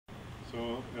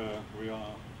So we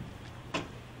are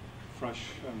fresh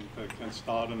and can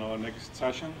start on our next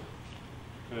session.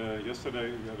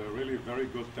 Yesterday we had a really very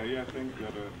good day, I think. We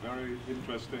had a very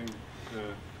interesting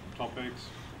topics,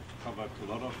 covered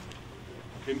a lot of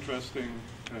interesting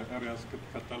areas,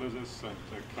 catalysis and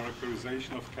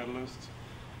characterization of catalysts.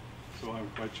 So I'm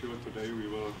quite sure today we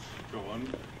will go on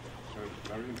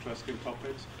very interesting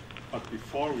topics. But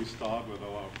before we start with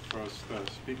our first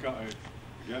speaker, I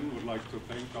again would like to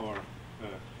thank our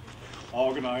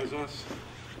organizers,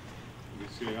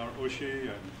 the CAR Ushi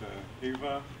and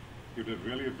Eva. You did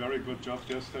really a very good job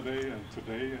yesterday and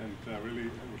today, and really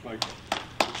I would like to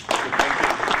thank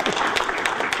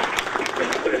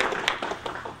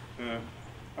you.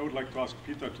 I would like to ask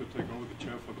Peter to take over the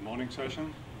chair for the morning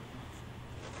session,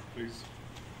 please.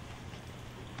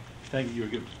 Thank you,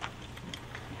 Jürgen.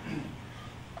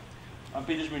 I'm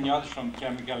Peter Smirniotis from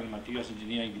Chemical and Materials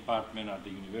Engineering Department at the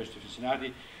University of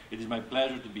Cincinnati. It is my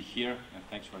pleasure to be here, and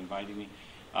thanks for inviting me.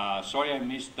 Sorry I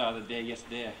missed the day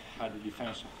yesterday. I had the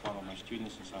defense of one of my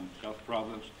students and some health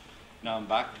problems. Now I'm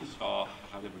back, so I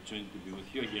have the opportunity to be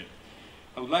with you again.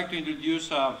 I would like to introduce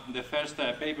the first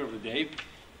paper of the day.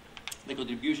 The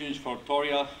contribution is for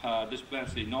Toriel,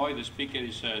 Disciplines, Illinois. The speaker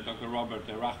is Dr. Robert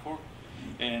Radford.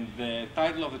 And the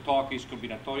title of the talk is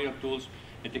Combinatorial Tools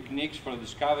and Techniques for the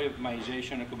Discovery,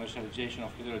 Optimization, and Commercialization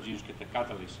of Heterogeneous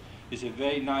Catalysts. It's a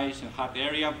very nice and hot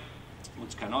area,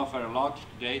 which can offer a lot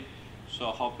today, so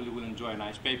hopefully we'll enjoy a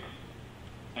nice paper.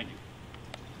 Thank you.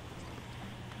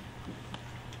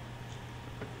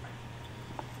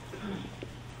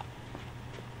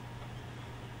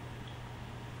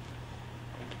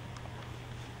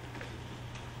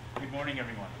 Good morning,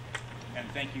 everyone, and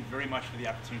thank you very much for the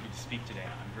opportunity to speak today.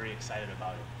 I'm very excited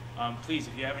about it. Please,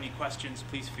 if you have any questions,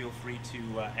 please feel free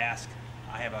to ask.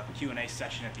 I have a Q&A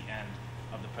session at the end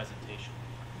of the presentation.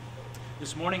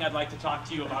 This morning, I'd like to talk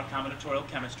to you about combinatorial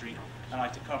chemistry. I'd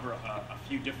like to cover a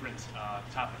few different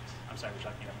topics. I'm sorry, would you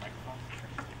like me to have a microphone?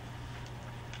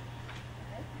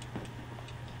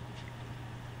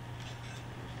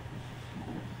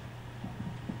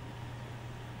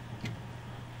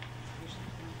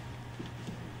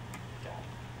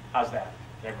 How's that?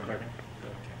 Everybody?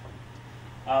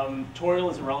 Okay. Toriel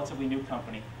is a relatively new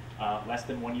company, less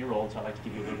than 1 year old, so I'd like to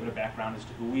give you a little bit of background as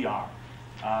to who we are.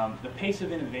 The pace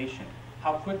of innovation,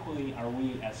 how quickly are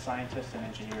we as scientists and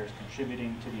engineers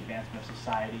contributing to the advancement of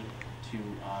society,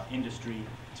 to industry,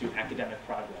 to academic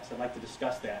progress? I'd like to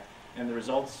discuss that, and the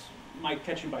results might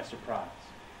catch you by surprise.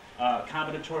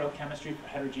 Combinatorial chemistry for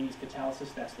heterogeneous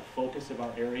catalysis, that's the focus of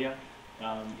our area.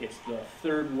 It's the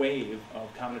third wave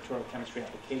of combinatorial chemistry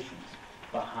applications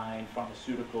behind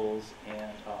pharmaceuticals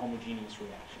and homogeneous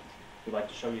reactions. We'd like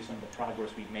to show you some of the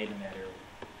progress we've made in that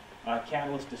area.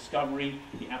 Catalyst discovery,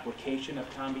 the application of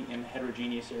combi in the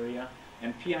heterogeneous area,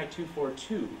 and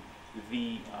PI242,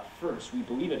 the first, we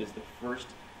believe it is the first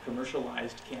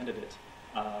commercialized candidate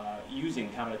using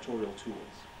combinatorial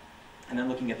tools. And then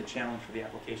looking at the challenge for the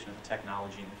application of the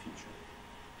technology in the future.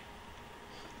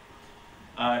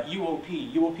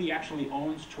 UOP actually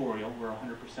owns Toriel. We're a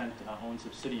 100% owned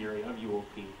subsidiary of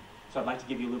UOP. So I'd like to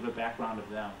give you a little bit of background of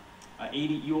them.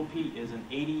 UOP is an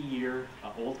 80-year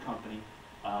old company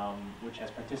which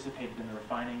has participated in the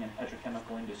refining and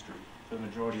petrochemical industry for the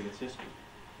majority of its history.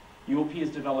 UOP has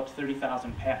developed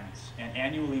 30,000 patents, and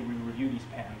annually we review these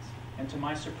patents. And to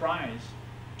my surprise,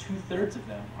 2/3 of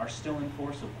them are still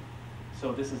enforceable.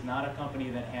 So this is not a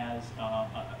company that has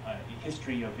a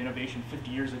history of innovation 50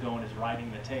 years ago and is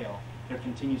riding the tail. There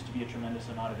continues to be a tremendous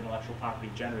amount of intellectual property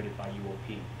generated by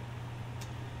UOP.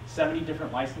 70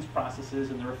 different licensed processes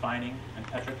in the refining and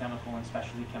petrochemical and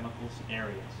specialty chemicals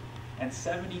areas, and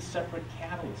 70 separate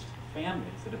catalyst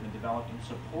families that have been developed in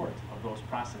support of those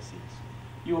processes.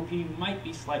 UOP might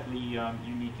be slightly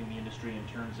unique in the industry in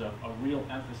terms of a real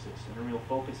emphasis and a real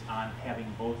focus on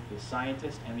having both the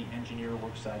scientist and the engineer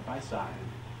work side by side,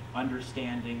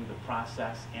 understanding the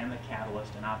process and the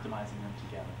catalyst and optimizing them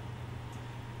together.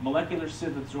 Molecular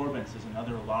sieve absorbance is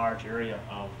another large area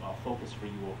of focus for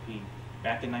UOP.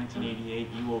 Back in 1988,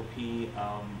 UOP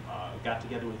got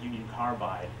together with Union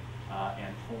Carbide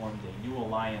and formed a new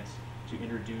alliance to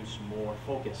introduce more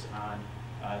focus on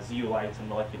zeolites and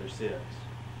molecular sieves.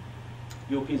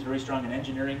 UOP is very strong in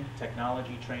engineering,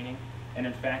 technology, training, and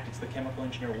in fact, it's the chemical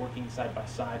engineer working side by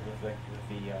side with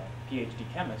the PhD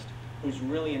chemist who's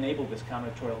really enabled this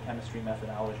combinatorial chemistry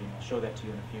methodology, and I'll show that to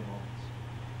you in a few moments.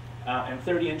 And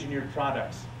 30 engineered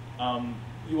products.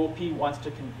 UOP wants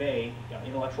to convey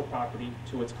intellectual property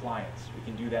to its clients. We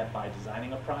can do that by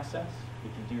designing a process,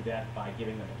 we can do that by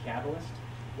giving them a catalyst,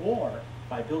 or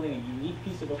by building a unique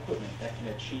piece of equipment that can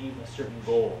achieve a certain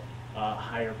goal.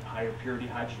 higher purity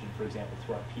hydrogen, for example,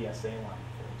 through our PSA line,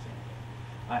 for example.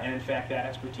 And in fact, that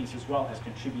expertise as well has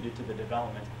contributed to the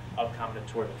development of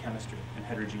combinatorial chemistry and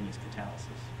heterogeneous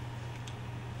catalysis.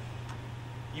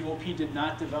 UOP did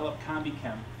not develop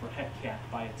CombiChem for HETCAP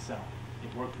by itself.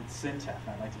 It worked with Syntef.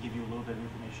 I'd like to give you a little bit of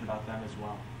information about them as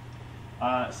well.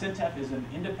 Syntef is an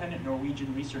independent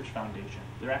Norwegian research foundation.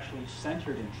 They're actually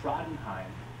centered in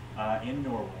Trondheim in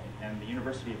Norway, and the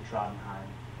University of Trondheim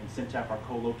and Syntef are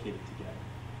co-located together.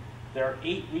 There are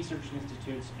 8 research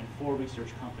institutes and 4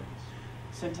 research companies.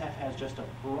 Syntef has just a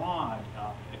broad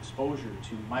exposure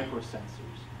to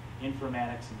microsensors,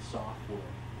 informatics and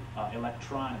software,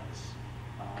 electronics,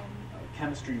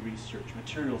 chemistry research,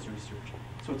 materials research.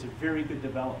 So it's a very good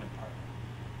development partner.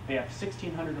 They have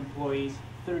 1,600 employees,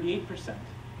 38%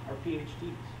 are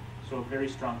PhDs, so a very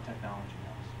strong technology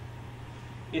house.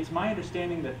 It's my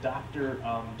understanding that Dr.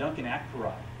 Duncan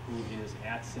Ackroyd, who is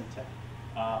at Syntef,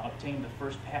 obtained the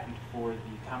first patent for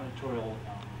the combinatorial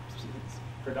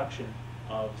production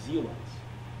of zeolites.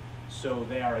 So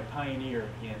they are a pioneer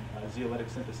in zeolitic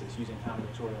synthesis using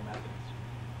combinatorial methods.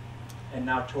 And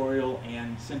now Torial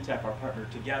and Syntef are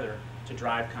partnered together to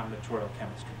drive combinatorial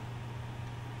chemistry.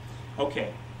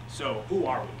 Okay, so who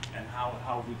are we and how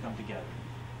have we come together?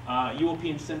 UOP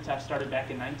and Syntef started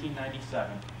back in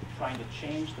 1997 trying to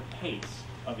change the pace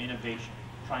of innovation,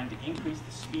 trying to increase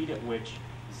the speed at which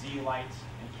zeolites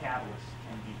and catalysts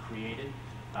can be created,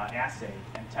 assayed,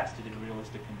 and tested in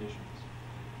realistic conditions.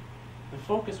 The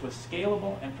focus was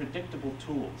scalable and predictable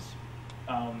tools.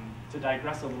 To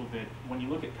digress a little bit, when you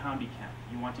look at CombiChem,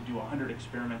 you want to do 100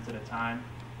 experiments at a time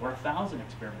or 1,000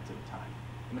 experiments at a time.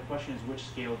 And the question is, which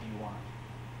scale do you want?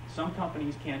 Some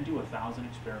companies can do 1,000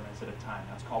 experiments at a time.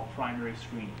 That's called primary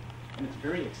screening, and it's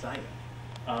very exciting.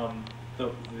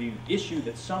 The issue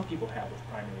that some people have with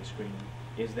primary screening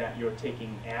is that you're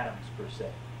taking atoms, per se,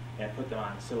 and put them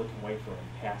on a silicon wafer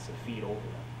and pass a feed over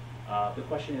them. The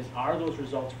question is, are those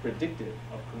results predictive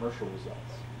of commercial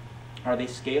results? Are they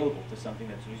scalable to something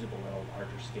that's usable at a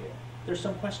larger scale? There's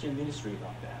some question in the industry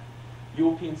about that.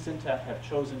 UOP and Syntef have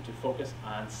chosen to focus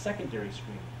on secondary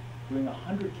screening, doing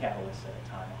 100 catalysts at a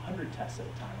time, 100 tests at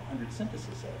a time, 100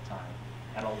 synthesis at a time,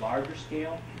 at a larger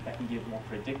scale that can give more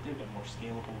predictive and more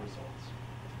scalable results.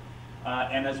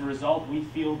 And as a result, we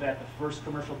feel that the first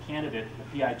commercial candidate,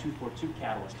 the PI242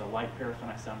 catalyst, a light paraffin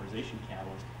isomerization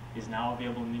catalyst, is now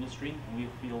available in the industry, and we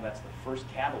feel that's the first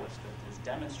catalyst that has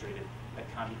demonstrated that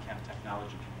CombiChem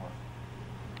technology can work.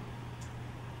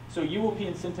 So UOP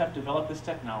and Syntef developed this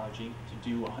technology to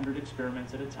do 100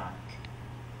 experiments at a time,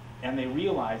 and they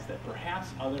realized that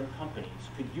perhaps other companies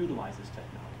could utilize this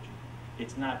technology.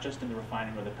 It's not just in the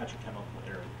refining or the petrochemical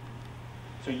area.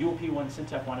 So UOP and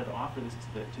Syntef wanted to offer this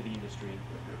to the industry,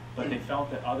 but they felt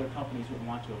that other companies would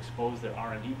want to expose their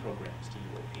R&D programs to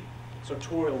UOP. So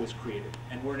Torial was created,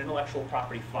 and we're an intellectual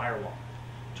property firewall.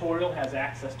 Torial has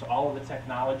access to all of the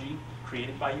technology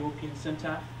created by UOP and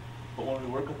Syntef, but when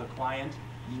we work with a client,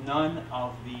 none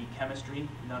of the chemistry,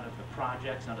 none of the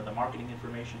projects, none of the marketing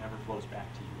information ever flows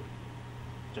back to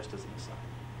UOP, just as an aside.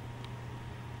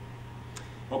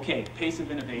 Okay, pace of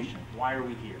innovation. Why are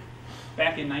we here?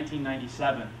 Back in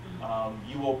 1997,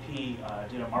 UOP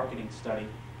did a marketing study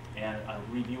and a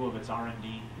review of its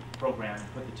R&D program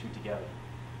and put the two together.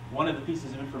 One of the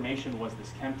pieces of information was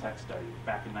this Chemtech study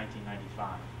back in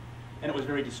 1995, and it was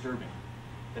very disturbing.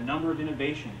 The number of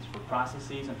innovations for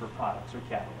processes and for products or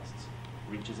catalysts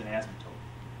reaches an asymptote.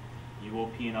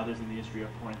 UOP and others in the industry are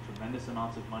pouring tremendous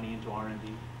amounts of money into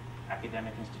R&D.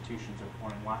 Academic institutions are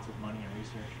pouring lots of money in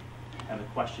research. And the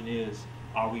question is,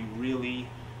 are we really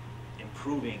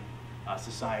improving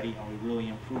society? Are we really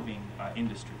improving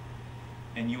industry?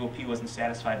 And UOP wasn't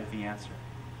satisfied with the answer.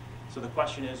 So the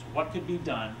question is, what could be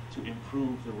done to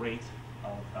improve the rate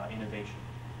of innovation?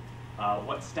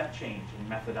 What step change in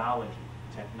methodology,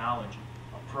 technology,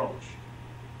 approach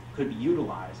could be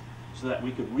utilized so that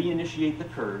we could reinitiate the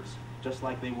curves, just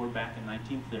like they were back in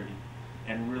 1930,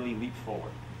 and really leap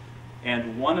forward?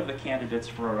 And one of the candidates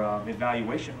for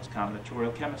evaluation was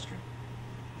combinatorial chemistry.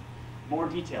 More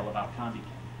detail about CombiChem.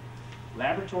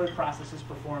 Laboratory processes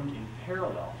performed in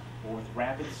parallel or with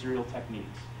rapid serial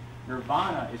techniques.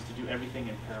 Nirvana is to do everything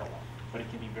in parallel, but it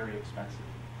can be very expensive.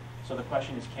 So the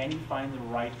question is, can you find the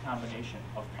right combination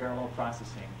of parallel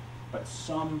processing, but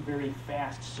some very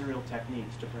fast serial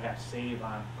techniques to perhaps save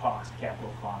on cost,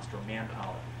 capital cost, or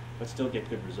manpower, but still get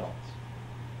good results?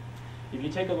 If you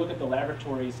take a look at the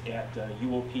laboratories at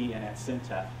UOP and at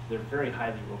Syntef, they're very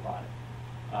highly robotic.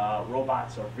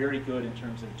 Robots are very good in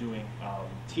terms of doing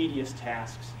tedious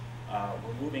tasks,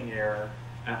 removing error,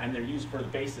 and they're used for the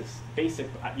basic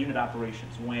unit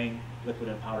operations, weighing, liquid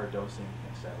and powder dosing,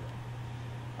 etc.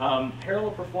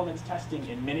 Parallel performance testing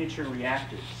in miniature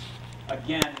reactors.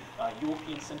 Again, UOP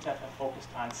and Syntef have focused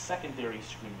on secondary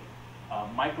screening,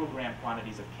 microgram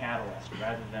quantities of catalyst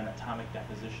rather than atomic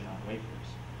deposition on wafers.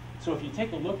 So if you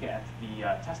take a look at the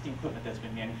testing equipment that's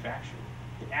been manufactured,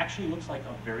 it actually looks like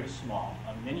a very small,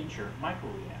 a miniature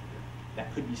microreactor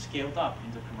that could be scaled up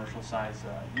into commercial size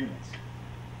units.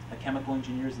 The chemical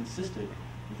engineers insisted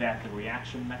that the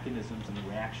reaction mechanisms and the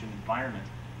reaction environment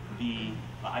be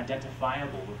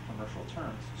identifiable with commercial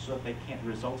terms so that the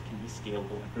results can be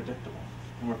scalable and predictable.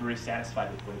 And we're very satisfied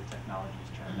with the way the technology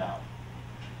has turned out.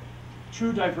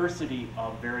 True diversity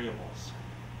of variables.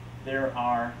 There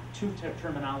are two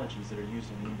terminologies that are used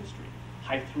in the industry,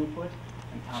 high throughput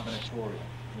and combinatorial.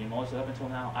 And most up until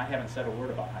now, I haven't said a word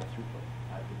about high throughput.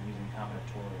 I've been using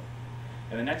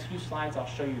combinatorial. In the next few slides, I'll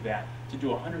show you that to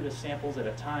do 100 samples at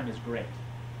a time is great.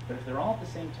 But if they're all at the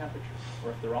same temperature,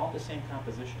 or if they're all the same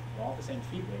composition, or all the same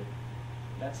feed rate,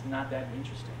 that's not that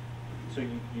interesting. So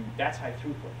that's high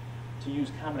throughput. To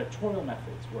use combinatorial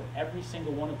methods where every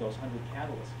single one of those 100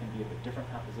 catalysts can be of a different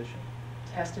composition,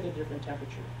 test at a different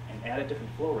temperature, and at a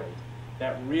different flow rate,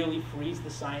 that really frees the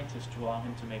scientist to allow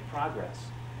him to make progress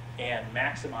and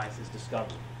maximize his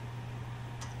discovery.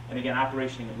 And again,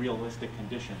 operation in realistic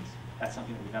conditions, that's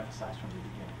something that we've emphasized from the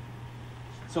beginning.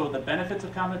 So the benefits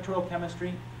of combinatorial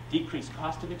chemistry: decreased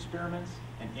cost of experiments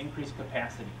and increased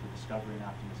capacity for discovery and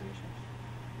optimization.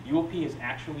 UOP has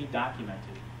actually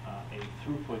documented a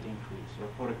throughput increase or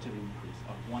a productivity increase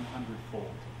of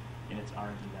 100-fold in its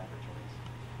R&D laboratories.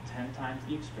 10 times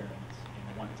the experiments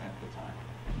in 1/10 the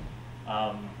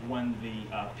time. When the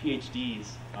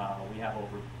PhDs, we have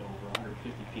over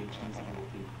 150 PhDs at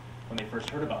UOP, when they first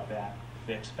heard about that,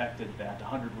 they expected that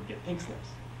 100 would get pink slips.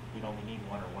 We'd only need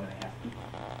 1 or 1.5 people.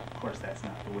 Of course, that's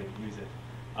not the way to use it.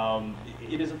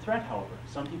 It is a threat, however.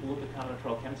 Some people look at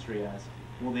combinatorial chemistry as,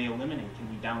 will they eliminate, can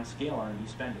we downscale R&D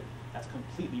spending? That's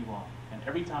completely wrong. And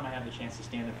every time I have the chance to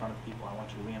stand in front of people, I want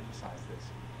to reemphasize this.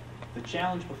 The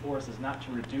challenge before us is not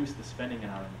to reduce the spending in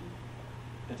R&D,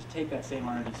 but to take that same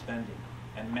R&D spending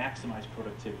and maximize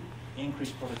productivity,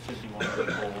 increase productivity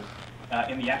 100-fold.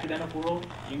 In the academic world,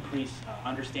 increase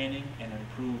understanding and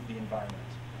improve the environment.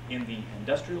 In the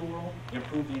industrial world,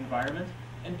 improve the environment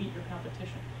and beat your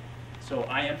competition. So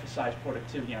I emphasize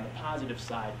productivity on the positive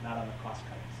side, not on the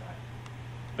cost-cutting side.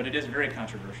 But it is very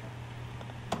controversial.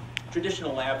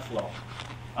 Traditional lab flow,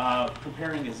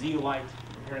 preparing a zeolite,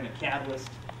 preparing a catalyst,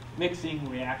 mixing,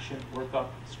 reaction, workup,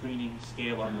 screening,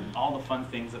 scale-up, all the fun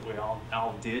things that we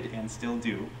all did and still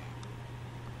do.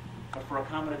 But for a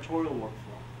combinatorial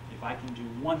workflow, if I can do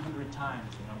 100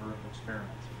 times the number of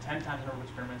experiments, 10 times the number of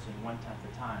experiments in 1/10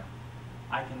 the time,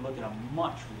 I can look at a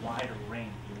much wider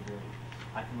range of variables.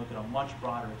 I can look at a much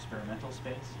broader experimental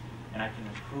space, and I can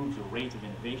improve the rate of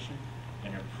innovation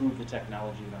and improve the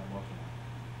technology that I'm working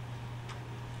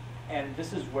on. And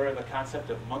this is where the concept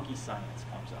of monkey science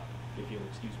comes up, if you'll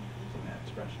excuse me for using that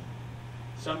expression.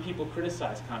 Some people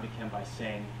criticize CombiChem by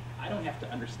saying, I don't have to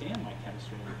understand my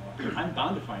chemistry anymore. I'm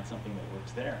bound to find something that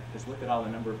works there, because look at all the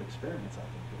number of experiments I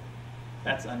can do.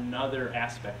 That's another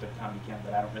aspect of CombiChem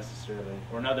that I don't necessarily,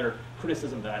 or another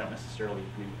criticism that I don't necessarily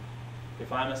agree with.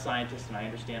 If I'm a scientist and I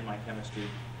understand my chemistry,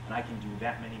 and I can do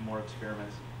that many more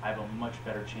experiments, I have a much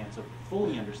better chance of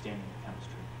fully understanding the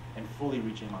chemistry and fully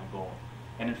reaching my goal.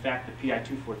 And in fact, the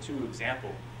PI242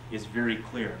 example is very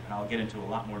clear, and I'll get into a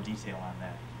lot more detail on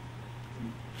that.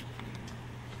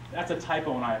 That's a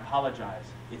typo, and I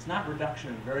apologize. It's not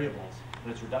reduction of variables, but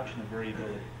it's reduction of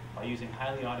variability. By using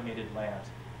highly automated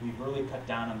labs, we've really cut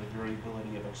down on the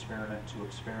variability of experiment to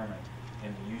experiment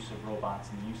in the use of robots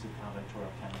and the use of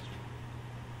combinatorial chemistry.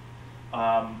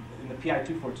 In the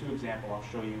PI242 example, I'll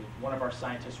show you one of our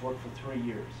scientists worked for 3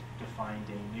 years to find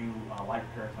a new light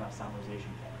paraffin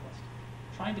isomerization catalyst.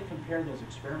 Trying to compare those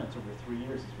experiments over 3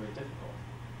 years is very difficult.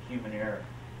 Human error,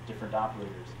 different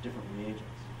operators, different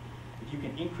reagents. If you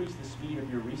can increase the speed of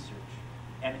your research,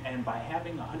 and by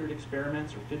having 100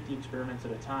 experiments or 50 experiments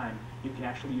at a time, you can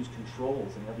actually use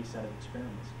controls in every set of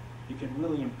experiments. You can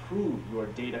really improve your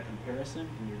data comparison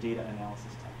and your data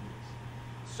analysis techniques.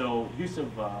 So use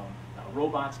of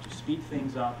robots to speed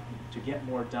things up, to get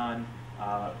more done,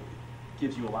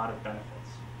 gives you a lot of benefits.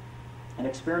 And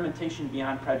experimentation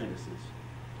beyond prejudices.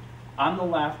 On the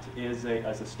left is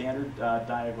a standard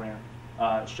diagram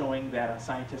showing that a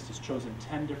scientist has chosen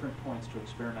 10 different points to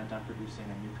experiment on producing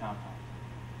a new compound.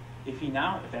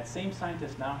 If that same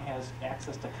scientist now has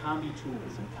access to combi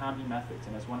tools and combi methods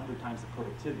and has 100 times the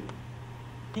productivity,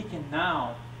 he can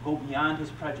now go beyond his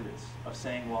prejudice of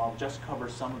saying, well, I'll just cover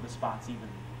some of the spots evenly.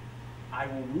 I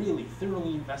will really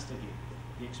thoroughly investigate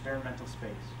the experimental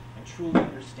space and truly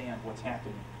understand what's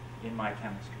happening in my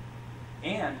chemistry.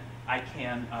 And I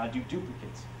can do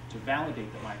duplicates to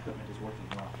validate that my equipment is working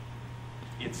well.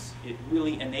 It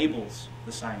really enables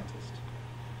the scientist.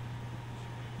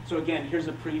 So again, here's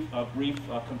a brief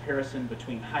comparison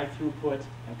between high throughput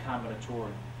and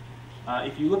combinatorial.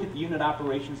 If you look at the unit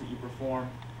operations that you perform,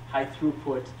 high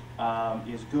throughput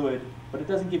is good, but it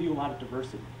doesn't give you a lot of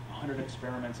diversity. 100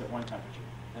 experiments at one temperature,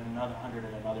 then another 100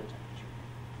 at another temperature.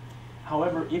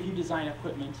 However, if you design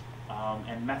equipment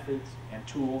and methods and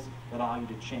tools that allow you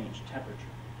to change temperature,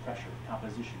 pressure,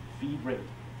 composition, feed rate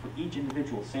for each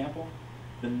individual sample,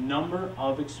 the number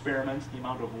of experiments, the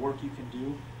amount of work you can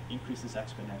do, increases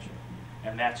exponentially.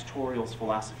 And that's Torial's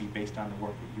philosophy based on the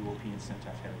work that UOP and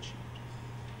Syntef have achieved.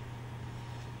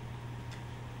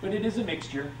 But it is a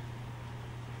mixture.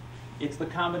 It's the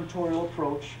combinatorial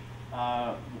approach,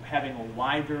 having a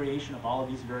wide variation of all of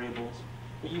these variables,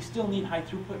 but you still need high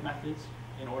throughput methods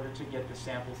in order to get the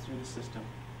samples through the system.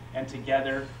 And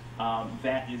together,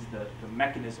 that is the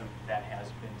mechanism that has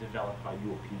been developed by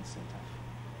UOP and Syntef.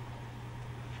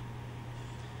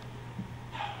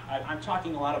 I'm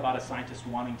talking a lot about a scientist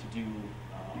wanting to do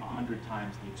 100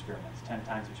 times the experiments, 10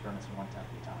 times the experiments in 1/10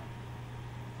 the time.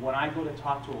 When I go to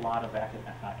talk to a lot of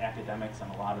academics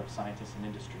and a lot of scientists in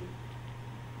industry,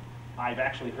 I've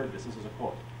actually heard this. This is a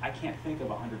quote. I can't think of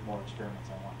 100 more experiments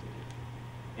I want to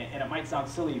do. And it might sound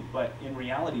silly, but in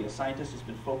reality, a scientist has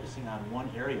been focusing on one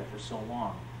area for so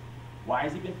long. Why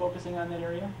has he been focusing on that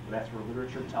area? Well, that's where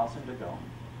literature tells him to go.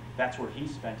 That's where he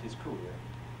spent his career.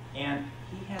 And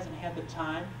he hasn't had the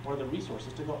time or the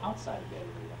resources to go outside of that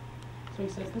area. So he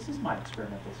says, this is my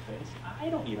experimental space. I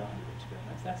don't need 100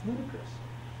 experiments. That's ludicrous.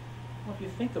 Well, if you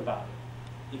think about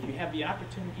it, if you have the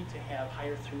opportunity to have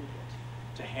higher throughput,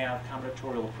 to have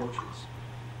combinatorial approaches,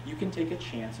 you can take a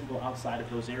chance and go outside of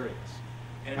those areas.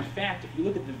 And in fact, if you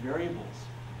look at the variables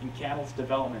in catalyst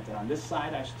development, and on this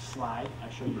slide I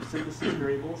show you synthesis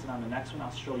variables, and on the next one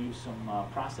I'll show you some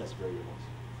process variables.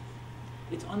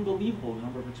 It's unbelievable the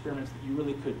number of experiments that you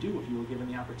really could do if you were given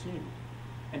the opportunity.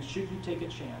 And should you take a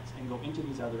chance and go into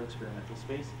these other experimental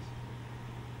spaces?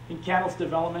 In catalyst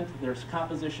development, there's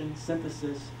composition,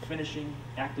 synthesis, finishing,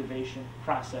 activation,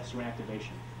 process, or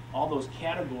activation. All those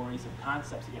categories of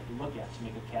concepts that you have to look at to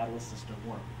make a catalyst system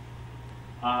work.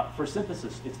 For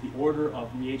synthesis, it's the order of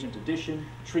reagent addition,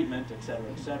 treatment, et cetera,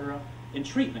 et cetera. In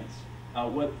treatments,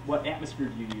 what atmosphere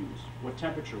do you use? What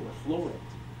temperature? What flow rate?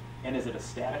 And is it a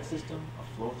static system,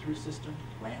 a flow-through system,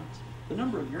 ramped? The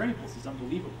number of variables is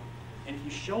unbelievable. And if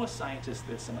you show a scientist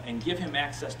this and give him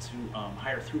access to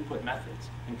higher throughput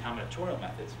methods and combinatorial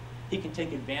methods, he can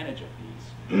take advantage of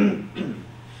these.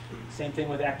 Same thing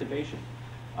with activation.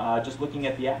 Just looking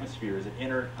at the atmosphere, is it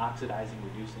inert, oxidizing,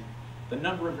 reducing? The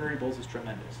number of variables is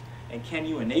tremendous. And can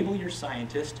you enable your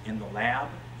scientist in the lab,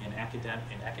 in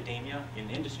academia,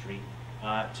 in industry,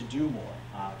 to do more,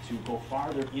 to go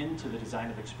farther into the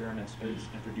design of experiment space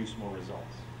and produce more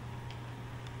results?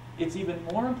 It's even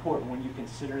more important when you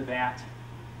consider that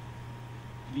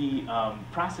the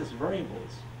process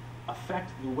variables affect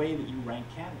the way that you rank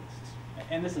catalysts.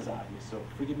 And this is obvious, so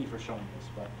forgive me for showing this,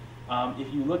 but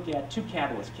if you look at two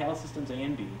catalysts, catalyst systems A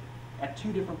and B, at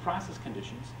two different process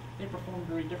conditions, they perform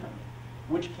very differently.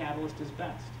 Which catalyst is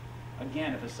best?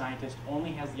 Again, if a scientist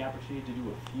only has the opportunity to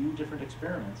do a few different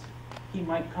experiments, he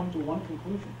might come to one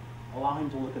conclusion. Allow him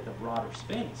to look at the broader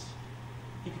space,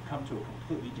 he could come to a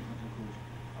completely different conclusion.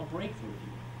 A breakthrough,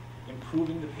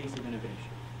 improving the pace of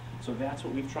innovation. So that's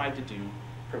what we've tried to do,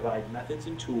 provide methods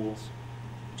and tools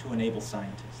to enable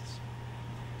scientists.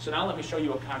 So now let me show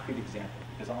you a concrete example,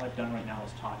 because all I've done right now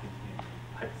is talk in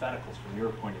hypotheticals from your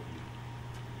point of view.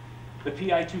 The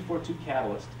PI242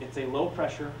 catalyst, it's a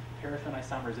low-pressure paraffin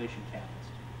isomerization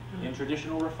catalyst. In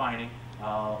traditional refining,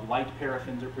 light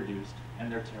paraffins are produced,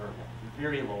 and they're terrible.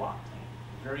 Very low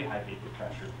octane, very high vapor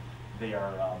pressure. They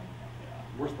are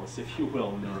worthless, if you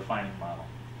will, in the refining model.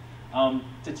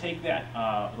 To take that,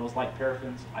 those light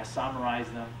paraffins,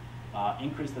 isomerize them,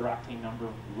 increase their octane number,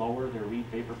 lower their read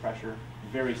vapor pressure,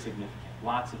 very significant.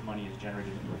 Lots of money is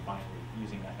generated in the refinery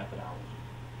using that methodology.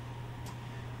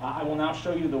 I will now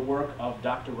show you the work of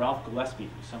Dr. Ralph Gillespie,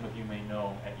 who some of you may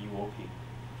know at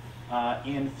UOP.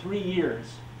 In 3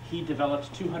 years, he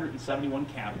developed 271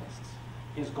 catalysts.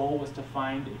 His goal was to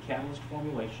find a catalyst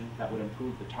formulation that would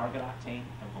improve the target octane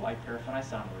of the light paraffin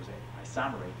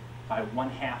isomerate by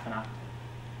 1/2 an octane.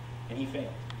 And he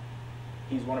failed.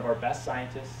 He's one of our best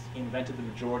scientists. He invented the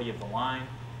majority of the line,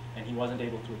 and he wasn't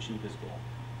able to achieve his goal.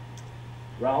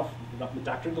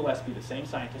 Dr. Gillespie, the same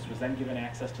scientist, was then given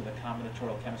access to the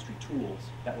combinatorial chemistry tools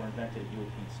that were invented at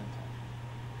UOP and Syntef.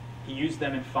 He used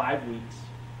them in 5 weeks,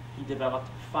 He developed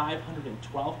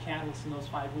 512 catalysts in those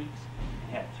 5 weeks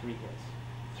and had 3 hits,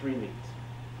 3 leads.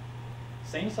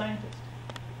 Same scientist,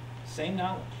 same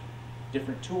knowledge,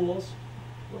 different tools,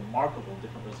 remarkable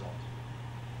different results.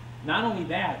 Not only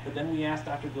that, but then we asked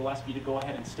Dr. Gillespie to go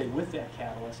ahead and stay with that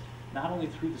catalyst, not only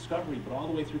through discovery, but all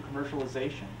the way through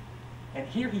commercialization. And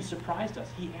here he surprised us.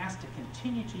 He asked to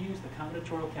continue to use the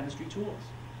combinatorial chemistry tools.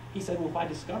 He said, well, if I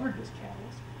discovered this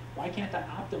catalyst, why can't I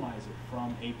optimize it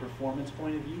from a performance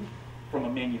point of view, from a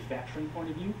manufacturing point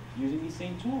of view, using these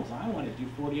same tools? I want to do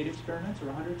 48 experiments or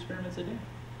 100 experiments a day.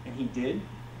 And he did,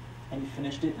 and he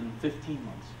finished it in 15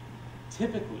 months.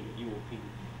 Typically at UOP,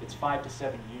 it's 5 to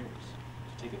 7 years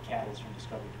to take a catalyst from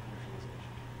discovery to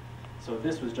commercialization. So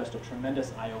this was just a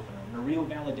tremendous eye-opener and a real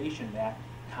validation that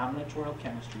combinatorial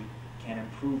chemistry can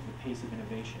improve the pace of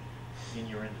innovation in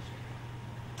your industry.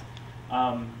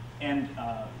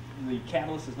 The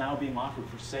catalyst is now being offered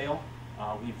for sale.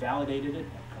 We validated it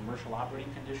at commercial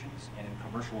operating conditions and in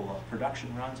commercial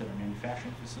production runs at our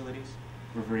manufacturing facilities.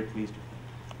 We're very pleased with it.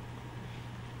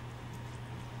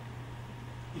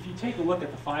 If you take a look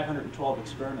at the 512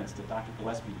 experiments that Dr.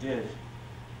 Gillespie did,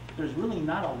 there's really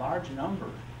not a large number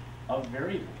of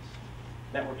variables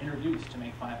that were introduced to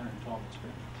make 512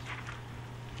 experiments.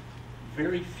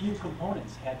 Very few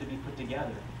components had to be put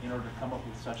together in order to come up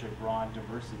with such a broad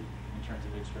diversity in terms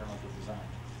of experimental design.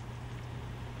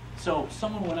 So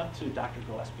someone went up to Dr.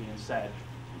 Gillespie and said,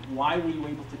 why were you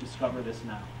able to discover this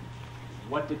now?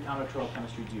 What did combinatorial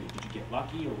chemistry do? Did you get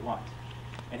lucky or what?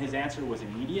 And his answer was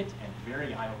immediate and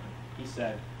very eye-opening. He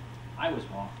said, I was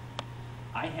wrong.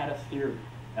 I had a theory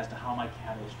as to how my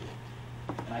catalyst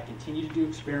worked. And I continue to do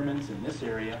experiments in this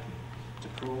area to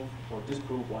prove or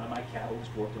disprove why my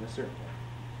catalyst worked in a certain way.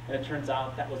 And it turns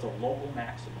out that was a local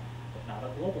maximum, but not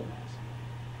a global maximum.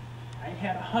 I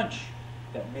had a hunch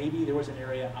that maybe there was an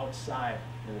area outside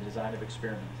of the design of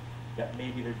experiment, that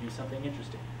maybe there'd be something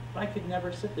interesting. But I could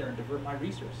never sit there and divert my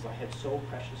resources. I had so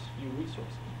precious few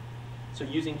resources. So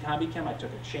using CombiChem, I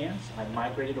took a chance, I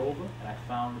migrated over, and I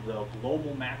found the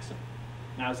global maximum.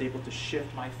 And I was able to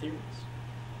shift my theories.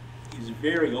 He was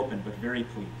very open, but very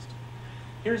pleased.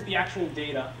 Here's the actual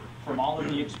data from all of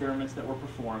the experiments that were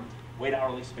performed, weight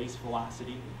hourly space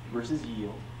velocity versus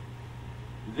yield.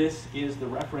 This is the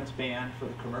reference band for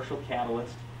the commercial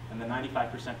catalyst and the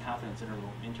 95% confidence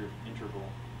interval.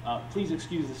 Please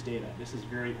excuse this data. This is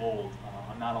very old.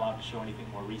 I'm not allowed to show anything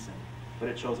more recent, but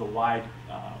it shows a wide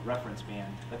reference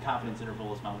band. The confidence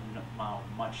interval is now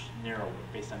much narrower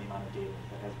based on the amount of data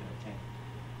that has been obtained.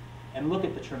 And look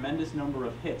at the tremendous number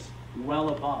of hits well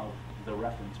above the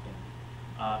reference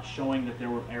band, showing that there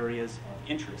were areas of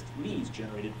interest, leads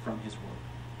generated from his work.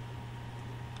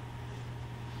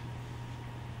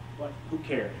 But who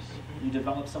cares? You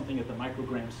develop something at the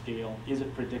microgram scale. Is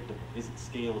it predictable? Is it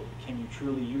scalable? Can you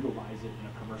truly utilize it in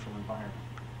a commercial environment?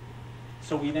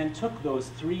 So we then took those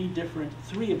three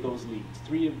of those leads,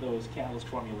 3 of those catalyst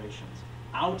formulations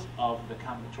out of the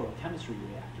combinatorial chemistry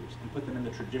reactors and put them in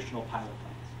the traditional pilot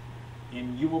plants.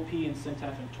 In UOP and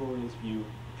Syntef and Toriel's view,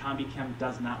 CombiChem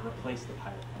does not replace the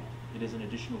pilot plant. It is an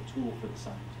additional tool for the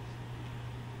scientists.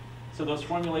 So those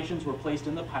formulations were placed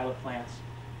in the pilot plants,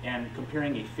 and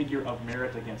comparing a figure of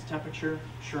merit against temperature,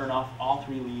 sure enough, all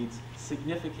 3 leads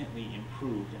significantly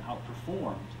improved and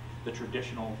outperformed the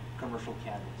traditional commercial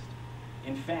catalyst.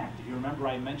 In fact, if you remember,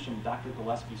 I mentioned Dr.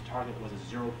 Gillespie's target was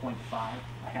a 0.5,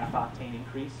 a half octane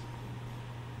increase.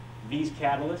 These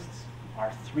catalysts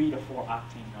are 3 to 4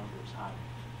 octane numbers higher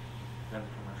than the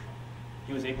commercial.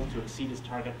 He was able to exceed his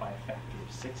target by a factor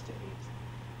of 6 to 8.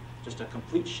 Just a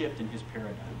complete shift in his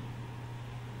paradigm.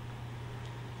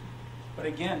 But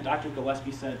again, Dr.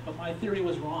 Gillespie said, but my theory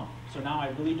was wrong. So now I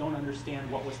really don't understand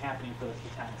what was happening for the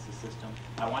catalysis system.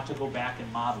 I want to go back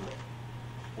and model it.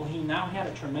 Well, he now had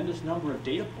a tremendous number of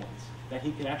data points that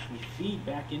he could actually feed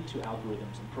back into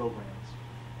algorithms and programs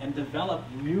and develop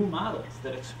new models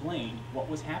that explained what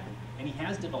was happening. And he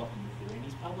has developed a new theory, and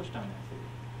he's published on that theory.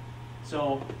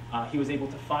 So he was able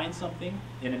to find something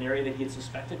in an area that he had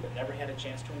suspected but never had a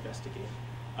chance to investigate,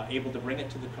 able to bring it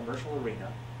to the commercial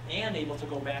arena, and able to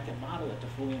go back and model it to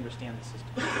fully understand the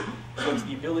system. So it's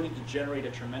the ability to generate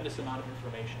a tremendous amount of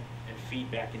information and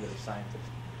feed back into the scientist.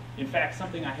 In fact,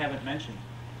 something I haven't mentioned,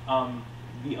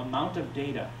 the amount of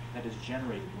data that is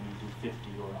generated when you do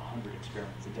 50 or 100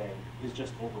 experiments a day is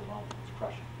just overwhelming. It's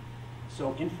crushing.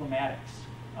 So informatics,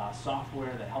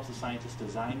 software that helps the scientist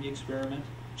design the experiment,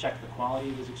 check the quality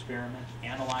of his experiment,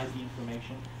 analyze the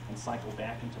information, and cycle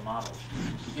back into models.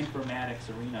 The informatics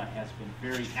arena has been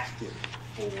very active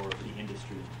for the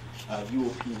industry.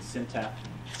 UOP and Syntec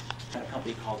and a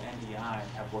company called NDI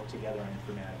have worked together on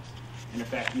informatics. And in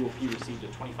fact, UOP received a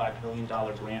 $25 million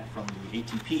grant from the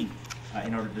ATP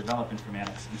in order to develop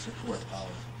informatics in support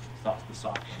of the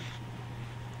software.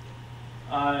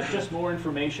 Just more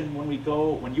information, when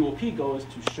UOP goes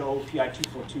to show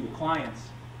PI242 to clients,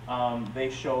 they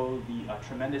show the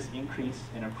tremendous increase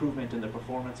and improvement in the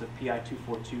performance of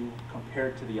PI242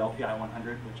 compared to the LPI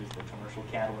 100, which is the commercial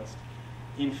catalyst.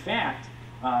 In fact,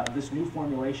 this new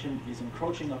formulation is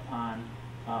encroaching upon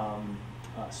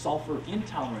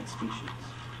sulfur-intolerant species.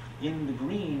 In the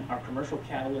green are commercial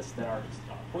catalysts that are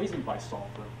poisoned by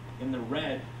sulfur. In the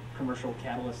red, commercial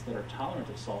catalysts that are tolerant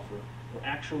of sulfur. We're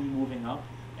actually moving up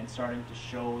and starting to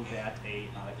show that a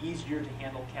easier to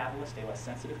handle catalyst, a less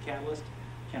sensitive catalyst,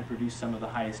 can produce some of the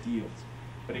highest yields.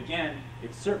 But again,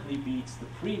 it certainly beats the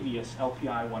previous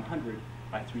LPI 100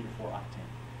 by 3 to 4 octane.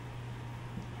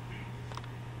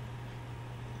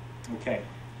 Okay.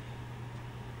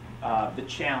 The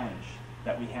challenge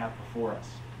that we have before us.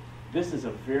 This is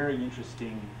a very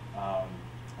interesting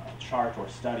chart or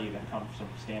study that comes from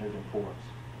Standard & Poor's.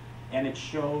 And it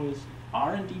shows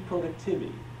R&D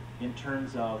productivity in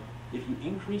terms of if you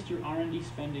increase your R&D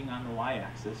spending on the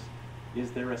y-axis,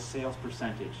 is there a sales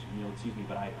percentage? And you'll excuse me,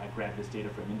 but I grabbed this data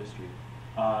from industry.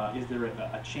 Is there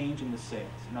a change in the sales?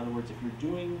 In other words, if you're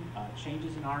doing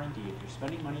changes in R&D, if you're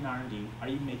spending money in R&D, are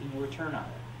you making a return on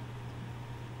it?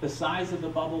 The size of the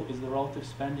bubble is the relative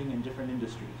spending in different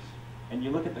industries. And you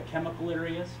look at the chemical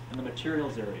areas and the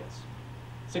materials areas.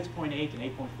 $6.8 and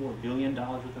 $8.4 billion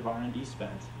worth of R&D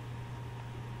spent.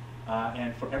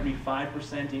 And for every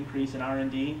 5% increase in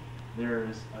R&D,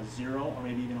 there's a 0 or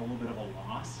maybe even a little bit of a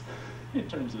loss in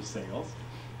terms of sales.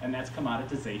 And that's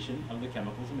commoditization of the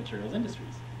chemicals and materials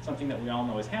industries. Something that we all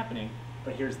know is happening,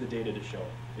 but here's the data to show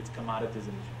it. It's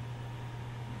commoditization.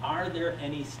 Are there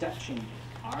any step changes?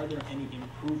 Are there any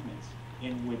improvements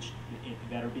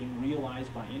that are being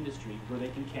realized by industry where they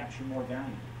can capture more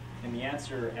value? And the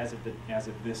answer, as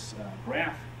of this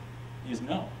graph, is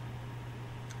no.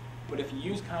 But if you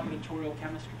use combinatorial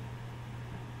chemistry,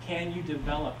 can you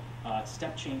develop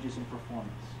step changes in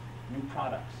performance, new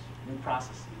products, new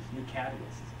processes, new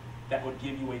catalysts that would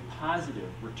give you a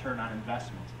positive return on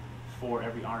investment for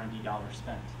every R&D dollar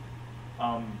spent?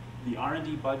 The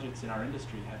R&D budgets in our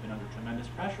industry have been under tremendous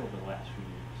pressure over the last few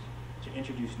years to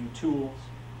introduce new tools,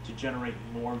 to generate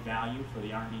more value for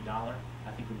the R&D dollar.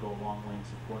 I think would go a long way in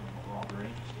supporting what we're all very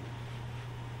interested in.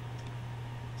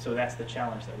 So that's the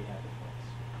challenge that we have before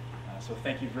us. So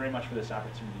thank you very much for this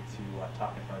opportunity to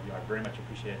talk in front of you. I very much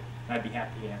appreciate it. And I'd be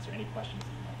happy to answer any questions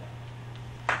that you might have.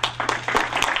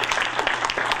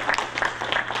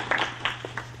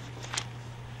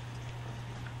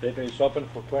 Paper is open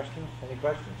for questions. Any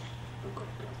questions?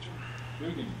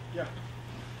 Yeah.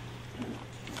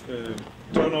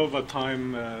 Turnover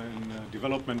time in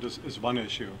development is one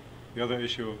issue. The other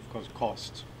issue, of course,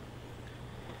 cost.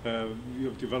 We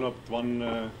have developed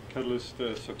one catalyst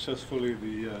successfully,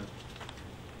 the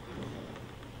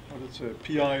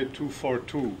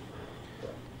PI242.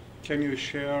 Can you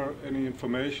share any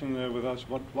information with us?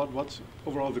 What's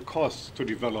overall the cost to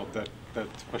develop that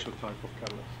special type of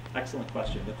catalyst? Excellent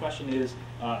question. The question is,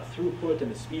 throughput and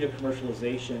the speed of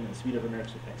commercialization and the speed of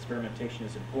experimentation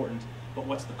is important, but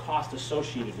what's the cost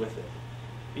associated with it?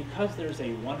 Because there's a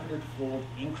 100-fold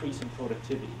increase in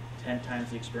productivity, 10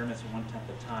 times the experiments in 1/10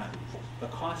 the time, the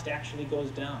cost actually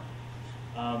goes down.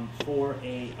 For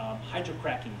a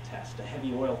hydrocracking test, a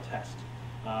heavy oil test,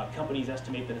 companies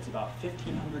estimate that it's about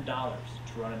 $1,500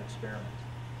 to run an experiment.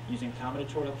 Using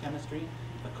combinatorial chemistry,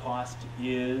 the cost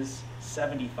is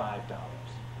 $75.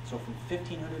 So from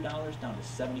 $1,500 down to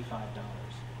 $75,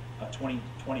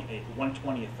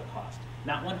 1/20th the cost.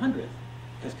 Not 100th,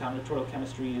 because combinatorial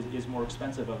chemistry is more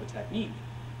expensive of a technique,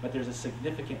 but there's a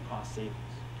significant cost savings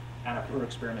on a per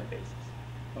experiment basis.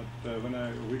 But when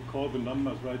I recall the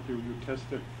numbers, right, you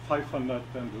tested 500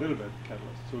 and a little bit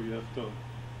catalysts, so you have to...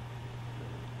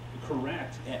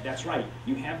 Correct, that's right.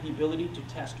 You have the ability to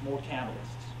test more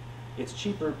catalysts. It's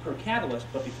cheaper per catalyst,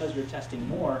 but because you're testing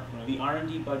more, the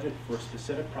R&D budget for a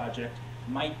specific project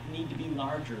might need to be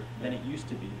larger than it used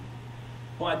to be.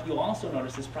 But you'll also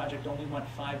notice this project only went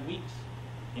 5 weeks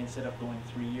instead of going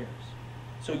 3 years.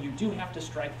 So you do have to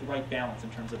strike the right balance in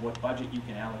terms of what budget you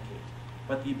can allocate.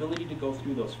 But the ability to go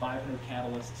through those 500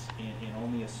 catalysts in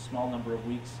only a small number of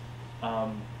weeks,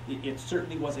 it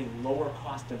certainly was a lower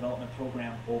cost development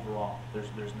program overall.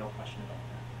 There's no question about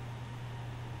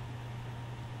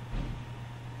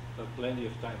that. plenty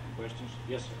of time for questions.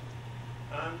 Yes, sir.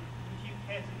 Would you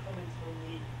care to comment on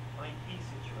the IP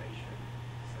situation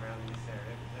surrounding this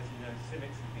area? Because as you know,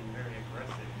 civics have been very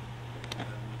aggressive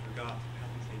with regard to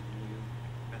patenting new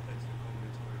methods of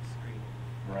combinatorial screening.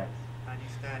 Right. How do you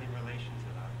stand in relation to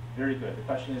that? Very good. The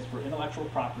question is for intellectual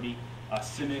property,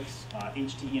 Cimex,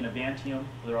 HTE, and Avantium,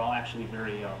 they're all actually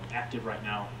very active right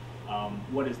now.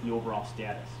 What is the overall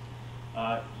status?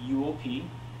 UOP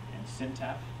and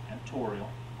Syntef and Torial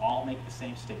all make the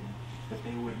same statement, that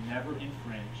they would never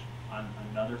infringe on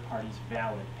another party's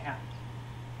valid patent.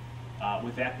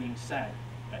 With that being said,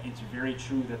 it's very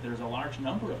true that there's a large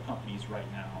number of companies right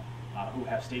now who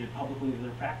have stated publicly that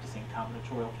they're practicing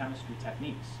combinatorial chemistry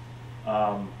techniques.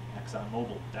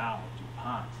 ExxonMobil, Dow,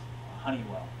 DuPont,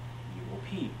 Honeywell,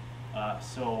 UOP.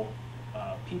 So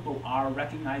people are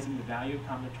recognizing the value of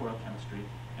combinatorial chemistry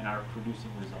and are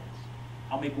producing results.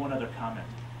 I'll make one other comment.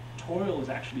 Torial is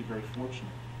actually very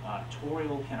fortunate.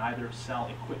 Torial can either sell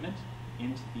equipment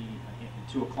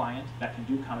to a client that can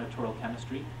do combinatorial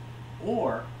chemistry,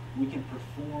 or we can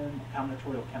perform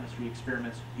combinatorial chemistry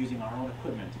experiments using our own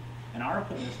equipment. And our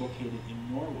equipment is located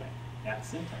in Norway at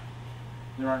Syntef.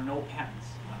 There are no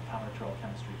patents on combinatorial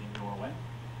chemistry in Norway,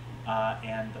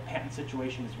 and the patent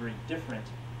situation is very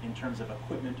different in terms of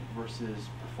equipment versus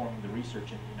performing the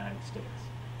research in the United States.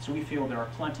 So we feel there are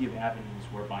plenty of avenues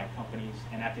whereby companies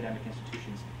and academic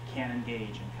institutions can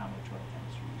engage in combinatorial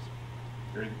chemistry research.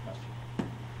 Very good question.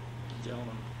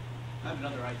 Gentlemen. I have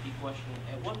another IP question.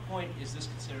 At what point is this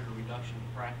considered a reduction in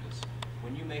practice?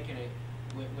 When you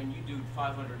when you do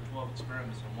 512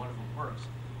 experiments and one of them works,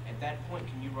 at that point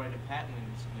can you write a patent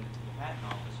and submit it to the patent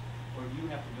office, or do you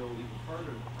have to go even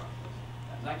further in the process?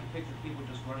 As I can picture people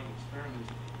just running experiments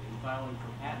and filing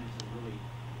for patents and really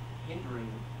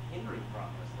hindering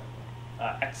progress that way.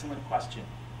 Excellent question.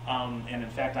 And in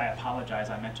fact, I apologize,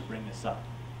 I meant to bring this up.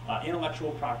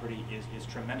 Intellectual property is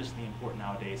tremendously important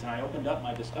nowadays, and I opened up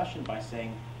my discussion by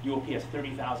saying UOP has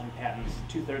 30,000 patents,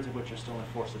 2/3 of which are still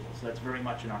enforceable, so that's very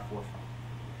much in our forefront.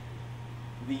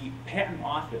 The patent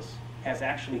office has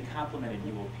actually complimented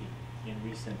UOP in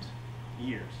recent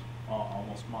years,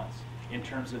 almost months, in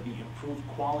terms of the improved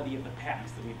quality of the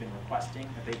patents that we've been requesting,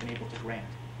 that they've been able to grant,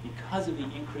 because of the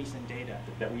increase in data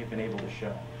that we have been able to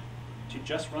show. To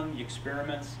just run the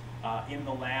experiments in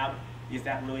the lab, is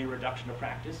that really a reduction of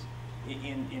practice?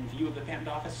 In view of the patent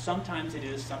office, sometimes it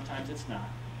is, sometimes it's not.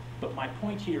 But my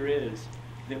point here is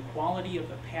the quality of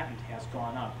the patent has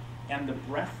gone up, and the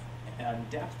breadth and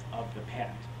depth of the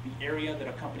patent, the area that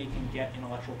a company can get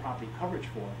intellectual property coverage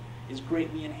for, is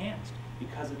greatly enhanced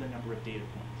because of the number of data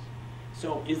points.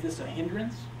 So is this a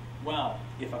hindrance? Well,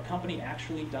 if a company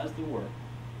actually does the work,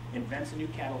 invents a new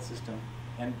catalyst system,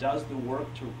 and does the work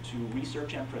to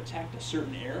research and protect a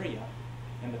certain area,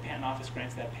 and the patent office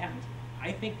grants that patent,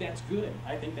 I think that's good.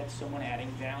 I think that's someone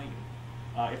adding value.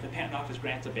 If the patent office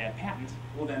grants a bad patent,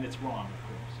 well then it's wrong, of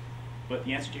course. But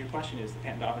the answer to your question is the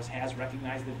patent office has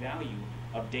recognized the value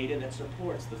of data that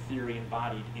supports the theory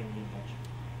embodied in the invention.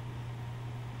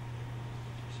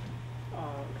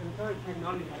 Combinatorial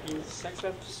technology is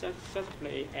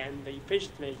successfully and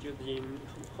efficiently used in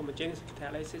homogeneous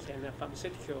catalysis and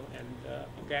pharmaceutical and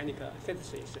organic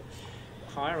synthesis.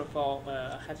 However, for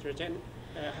heterogeneous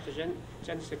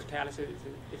catalysis,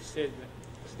 it still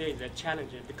is a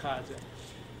challenge because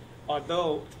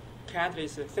although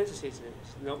catalyst synthesis is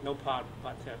no problem,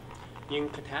 but in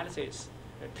catalysis,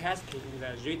 testing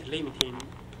the rate limiting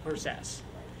process.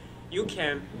 You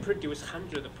can produce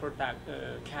hundreds of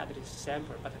catalyst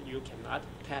samples, but you cannot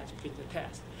fit the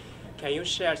test. Can you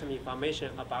share some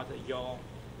information about your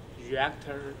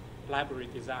reactor library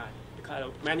design?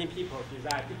 Because many people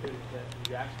design different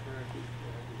reactor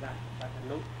design, but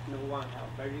no one has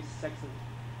very satisfied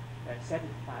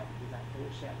design. Can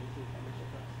you share this information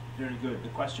with us? Very good. The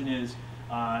question is,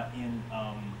 in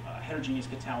heterogeneous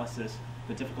catalysis,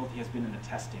 the difficulty has been in the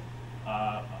testing.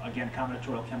 Again,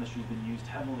 combinatorial chemistry has been used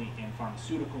heavily in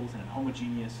pharmaceuticals and in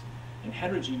homogeneous and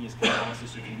heterogeneous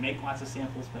catalysis. You can make lots of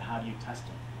samples, but how do you test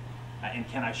them? And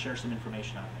can I share some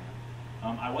information on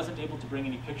that? I wasn't able to bring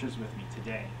any pictures with me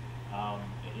today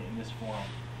in this forum,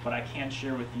 but I can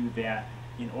share with you that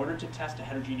in order to test a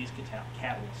heterogeneous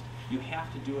catalyst, you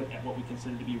have to do it at what we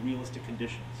consider to be realistic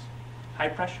conditions. High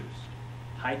pressures,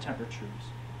 high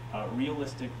temperatures,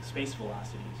 realistic space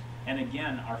velocities, and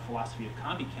again, our philosophy of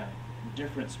CombiChem,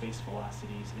 different space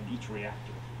velocities in each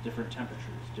reactor, different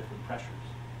temperatures, different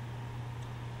pressures.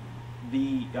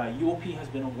 The UOP has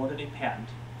been awarded a patent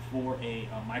for a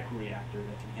microreactor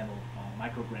that can handle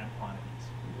microgram quantities.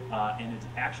 And it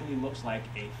actually looks like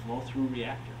a flow-through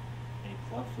reactor, a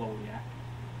plug flow reactor.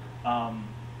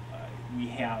 We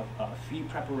have feed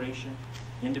preparation,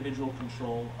 individual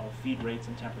control of feed rates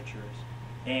and temperatures,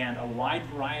 and a wide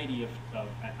variety of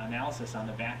analysis on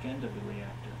the back end of the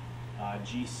reactor.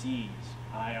 GCs,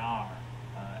 IR,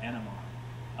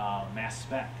 NMR, mass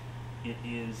spec. It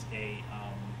is a,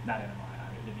 not NMR, I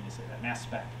didn't mean to say that, mass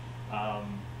spec.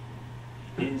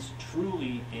 Is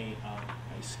truly a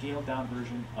scaled down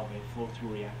version of a flow-through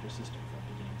reactor system from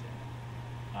beginning to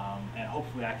end. And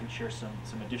hopefully I can share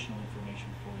some additional information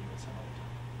for you at some other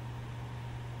time.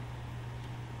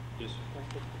 Yes.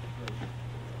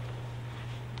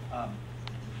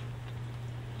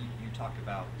 You talked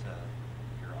about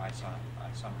your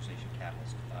isomerization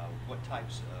catalyst. What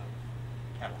types of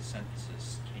catalyst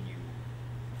synthesis can you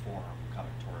perform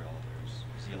combinatorial? There's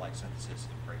zeolite synthesis,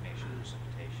 impregnation,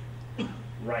 precipitation.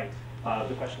 Right.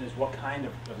 The question is, what kind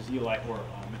of zeolite or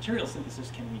material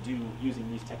synthesis can we do using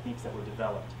these techniques that were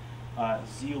developed?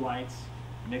 Zeolites,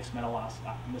 mixed metal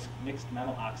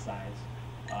oxides.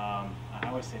 I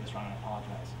always say this wrong, I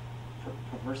apologize.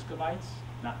 Perovskites,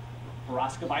 not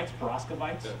perovskites.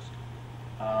 Yes.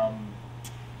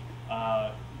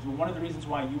 One of the reasons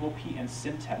why UOP and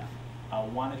Syntec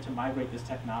wanted to migrate this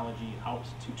technology out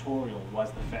to Torial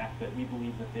was the fact that we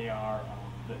believe that they are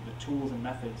the tools and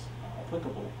methods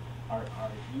applicable are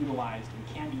utilized and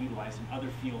can be utilized in other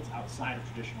fields outside of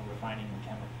traditional refining and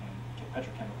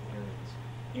petrochemical areas.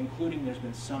 Including, there's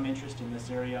been some interest in this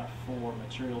area for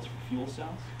materials for fuel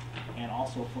cells and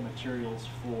also for materials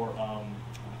for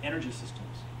energy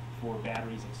systems, for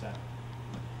batteries, etc.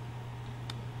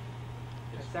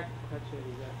 The second question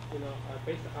is that,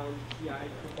 based on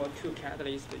CI242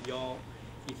 catalyst, your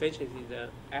efficiency is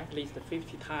at least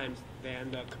 50 times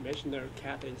than the conventional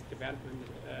catalyst development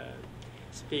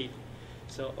speed.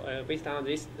 So based on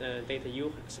this data,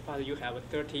 so far you have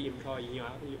 30 employees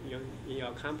in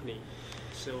your company.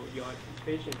 So your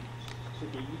efficiency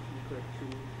should be equal to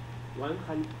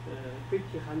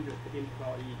 1,500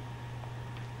 employees.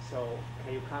 So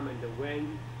can you comment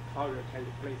when Torial can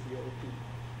replace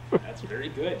UOP? That's very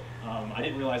good. I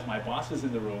didn't realize my boss was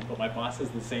in the room, but my boss says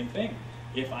the same thing.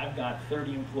 If I've got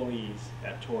 30 employees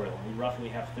at Torial, and we roughly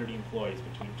have 30 employees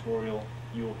between Torial,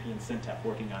 UOP, and Syntec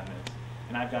working on this,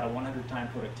 and I've got a 100-time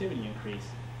productivity increase,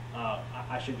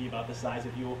 I should be about the size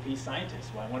of UOP scientists.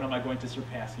 When am I going to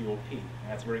surpass UOP? And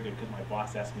that's very good because my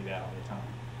boss asks me that all the time.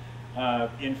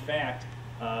 In fact,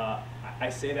 I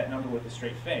say that number with a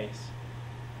straight face.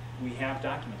 We have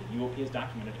documented, UOP has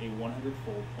documented a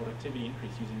 100-fold productivity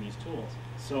increase using these tools.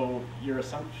 So your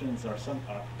assumptions are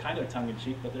kind of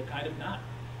tongue-in-cheek, but they're kind of not.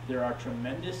 There are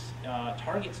tremendous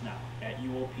targets now at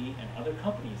UOP and other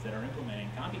companies that are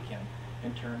implementing CombiChem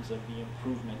in terms of the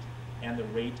improvement and the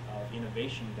rate of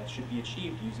innovation that should be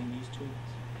achieved using these tools.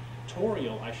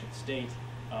 Torial, I should state,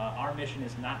 our mission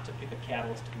is not to pick a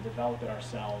catalyst and develop it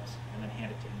ourselves and then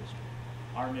hand it to industry.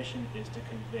 Our mission is to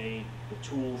convey the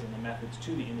tools and the methods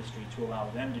to the industry to allow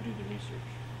them to do the research.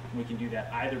 And we can do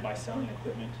that either by selling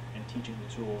equipment and teaching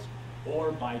the tools,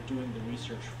 or by doing the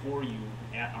research for you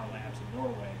at our labs in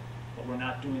Norway. But we're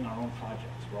not doing our own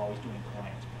projects. We're always doing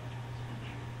clients' projects.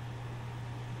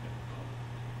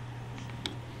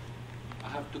 I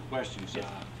have two questions.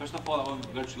 First of all, I want to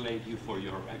congratulate you for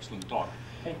your excellent talk.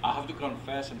 I have to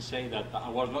confess and say that I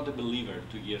was not a believer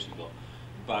 2 years ago,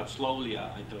 but slowly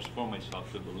I transformed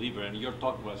myself to a believer, and your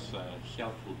talk was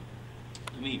helpful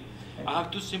to me. I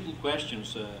have two simple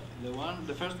questions.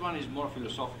 The first one is more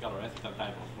philosophical or ethical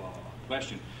type of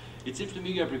question. It seems to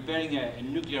me you are preparing a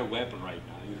nuclear weapon right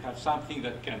now. You have something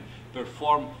that can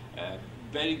perform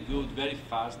very good, very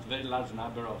fast, very large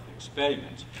number of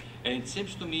experiments. And it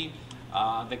seems to me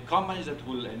the companies that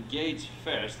will engage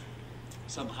first,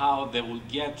 somehow they will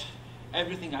get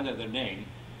everything under their name,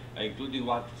 including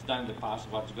what's done in the past,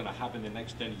 what's going to happen in the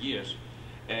next 10 years.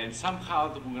 And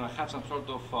somehow we're going to have some sort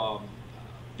of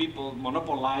people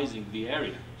monopolizing the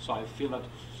area. So I feel that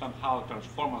somehow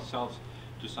transform ourselves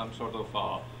to some sort of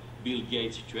Bill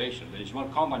Gates situation. There is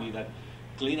one company that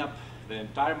clean up the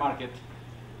entire market.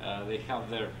 They have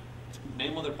their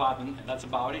name on their patent, and that's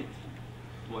about it.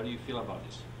 What do you feel about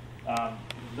this?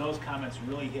 Those comments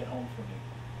really hit home for me.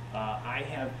 I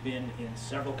have been in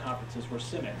several conferences where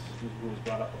Symix, who was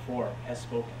brought up before, has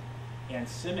spoken. And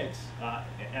Symix,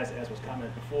 as was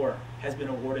commented before, has been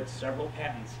awarded several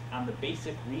patents on the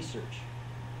basic research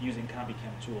using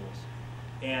CombiChem tools.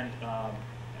 And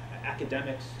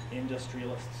academics,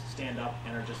 industrialists stand up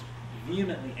and are just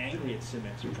vehemently angry at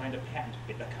Symix for trying to patent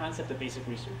the concept of basic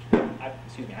research.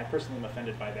 I personally am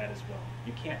offended by that as well.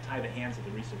 You can't tie the hands of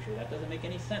the researcher. That doesn't make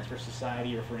any sense for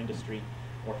society or for industry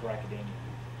or for academia.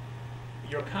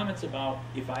 Your comments about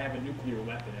if I have a nuclear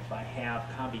weapon, if I have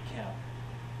CombiChem,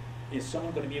 Is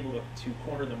someone going to be able to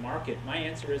corner the market? My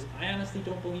answer is, I honestly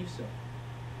don't believe so.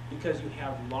 Because you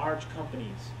have large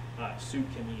companies,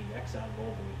 Sud-Chemie,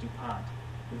 ExxonMobil, DuPont.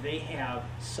 They have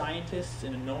scientists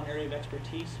in a known area of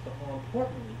expertise, but more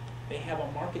importantly, they have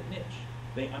a market niche.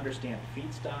 They understand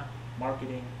feedstock,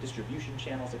 marketing, distribution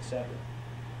channels, etc.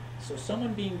 So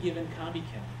someone being given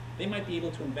Combichem, they might be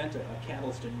able to invent a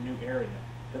catalyst in a new area,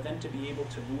 but then to be able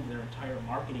to move their entire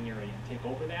marketing area and take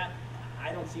over that,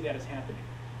 I don't see that as happening.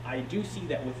 I do see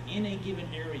that within a given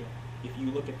area, if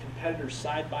you look at competitors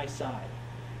side by side,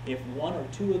 if one or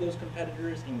two of those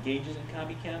competitors engages in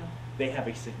Combichem, they have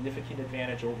a significant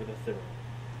advantage over the third.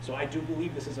 So I do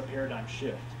believe this is a paradigm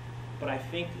shift. But I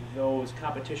think those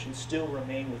competitions still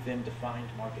remain within defined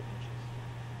market niches.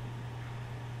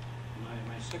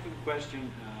 My second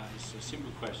question is a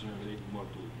simple question related more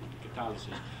to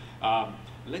catalysis.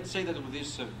 Let's say that with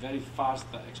this very fast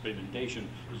experimentation,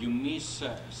 you miss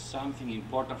something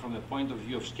important from the point of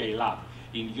view of scale up.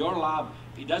 In your lab,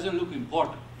 it doesn't look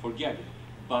important, forget it.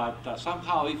 But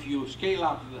somehow if you scale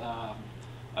up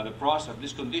the process,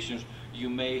 these conditions, you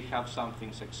may have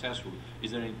something successful.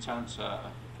 Is there any chance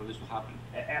for this to happen?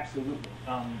 Absolutely.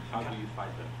 How do you fight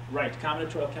that? Right.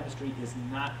 Combinatorial chemistry is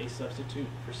not a substitute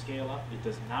for scale-up. It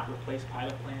does not replace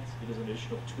pilot plants. It is an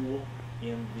additional tool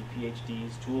in the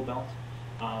PhD's tool belt.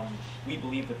 We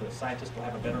believe that the scientists will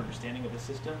have a better understanding of the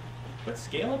system, but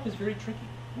scale-up is very tricky.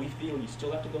 We feel you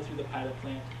still have to go through the pilot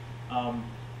plant.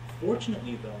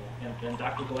 Fortunately, though, and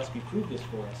Dr. Gillespie proved this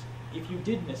for us, if you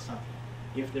did miss something,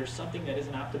 if there's something that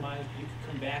isn't optimized, you can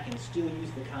come back and still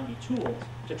use the Combi tools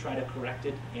to try to correct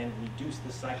it and reduce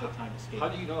the cycle time to scale. How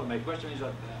do you know? My question is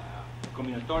that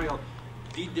Combinatorial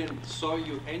didn't show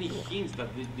you any hints that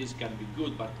this can be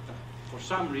good, but for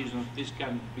some reason this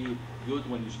can be good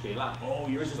when you scale up. Oh,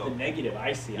 yours is the negative.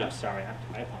 I see. Yeah. I'm sorry.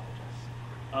 I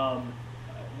apologize.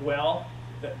 Well,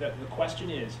 the question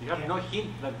is... You have no hint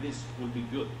that this will be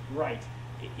good. Right.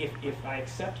 If I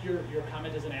accept your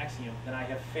comment as an axiom, then I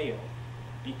have failed,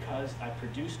 because I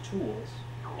produced tools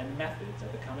and methods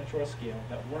at the combinatorial scale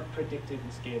that weren't predictive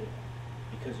and scalable.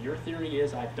 Because your theory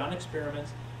is I've done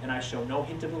experiments and I show no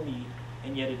hint of a lead,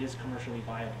 and yet it is commercially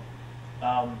viable.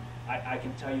 I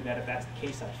can tell you that if that's the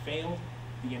case, I failed.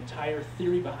 The entire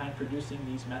theory behind producing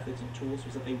these methods and tools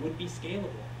was that they would be scalable.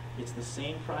 It's the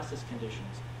same process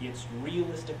conditions. It's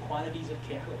realistic quantities of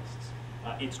catalysts.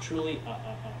 It's truly a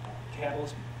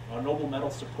catalyst, a noble metal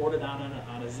supported on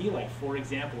a zeolite, for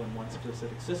example, in one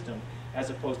specific system, as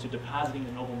opposed to depositing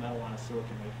the noble metal on a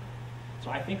silicon wafer. So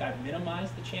I think I've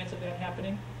minimized the chance of that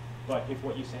happening, but if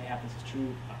what you say happens is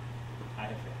true, I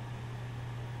have failed.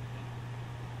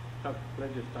 Have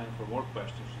plenty of time for more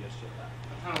questions. Yes, sir.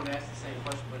 I kind of want to ask the same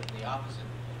question, but the opposite.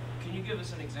 Can you give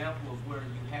us an example of where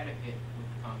you had a hit with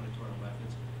the combinatorial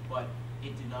methods, but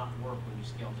it did not work when you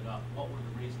scaled it up? What were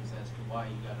the reasons as to why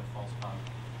you got a false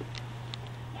positive?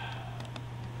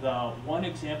 The one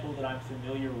example that I'm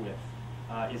familiar with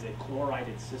is a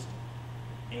chlorided system.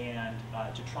 And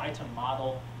to try to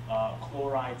model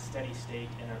chloride steady state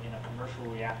in a commercial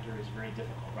reactor is very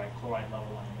difficult, right? Chloride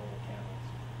level on a noble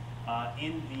catalyst.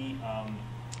 In the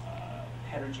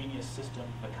heterogeneous system,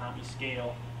 the Combi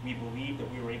scale, we believe that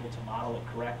we were able to model it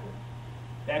correctly.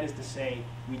 That is to say,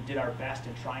 we did our best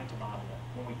in trying to model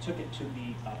it. When we took it to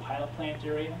the pilot plant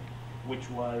area, which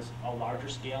was a larger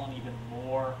scale and even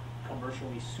more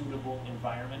commercially suitable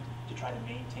environment to try to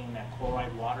maintain that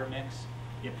chloride water mix,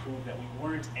 it proved that we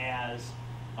weren't as,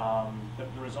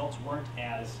 the results weren't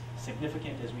as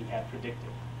significant as we had predicted.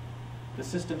 The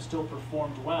system still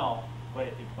performed well,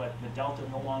 but the delta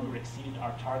no longer exceeded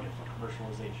our target for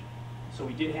commercialization. So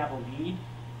we did have a lead.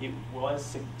 It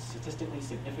was statistically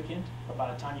significant, but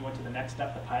by the time you went to the next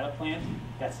step, the pilot plant,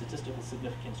 that statistical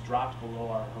significance dropped below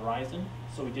our horizon,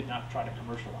 so we did not try to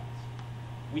commercialize.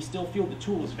 We still feel the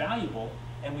tool is valuable,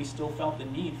 and we still felt the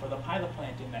need for the pilot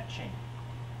plant in that chain.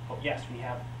 But yes, we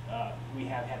have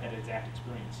had that exact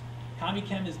experience.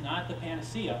 Combichem is not the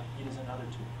panacea, it is another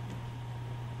tool.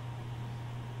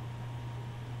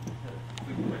 A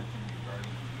quick question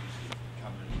regarding the use of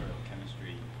combinatorial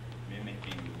chemistry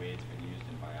mimicking the way it's been used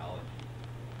in biology.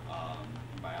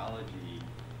 In biology,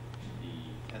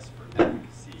 the tests for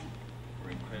efficacy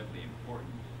were incredibly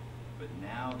important, but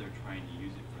now they're trying to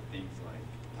use it for things like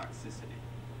toxicity.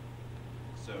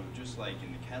 So just like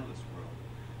in the catalyst world,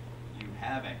 you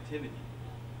have activity,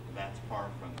 but that's far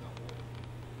from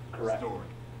the whole story.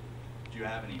 Do you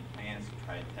have any plans to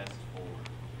try to test for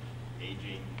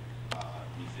aging,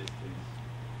 resistance,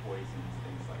 poisons,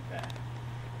 things like that?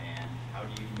 And how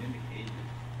do you mimic aging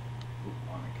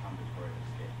on a combinatorial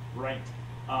scale? Right.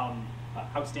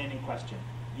 Outstanding question.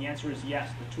 The answer is yes.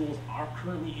 The tools are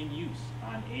currently in use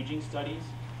on aging studies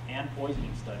and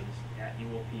poisoning studies at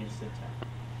UOP and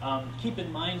Syntec. Keep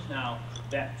in mind now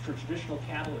that for traditional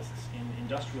catalysts in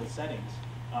industrial settings,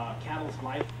 catalyst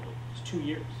life is 2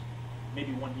 years,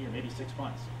 maybe 1 year, maybe 6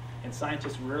 months. And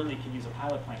scientists rarely can use a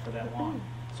pilot plant for that long.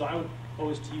 So I would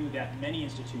pose to you that many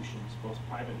institutions, both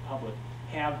private and public,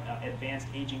 have advanced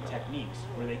aging techniques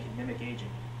where they can mimic aging.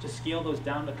 To scale those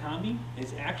down to Combi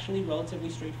is actually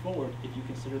relatively straightforward if you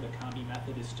consider the Combi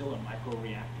method is still a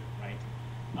microreactor, right?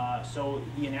 So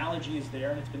the analogy is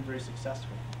there and it's been very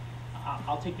successful.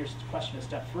 I'll take your question a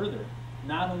step further.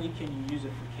 Not only can you use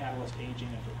it for catalyst aging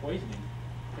and for poisoning,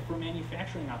 but for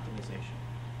manufacturing optimization.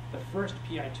 The first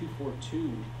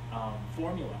PI242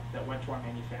 formula that went to our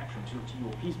manufacturing, to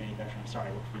UOP's manufacturing, I'm sorry,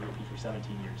 I worked for UOP for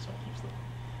 17 years, so I keep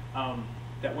slipping,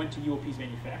 that went to UOP's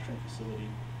manufacturing facility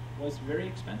was very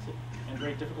expensive and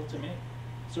very difficult to make.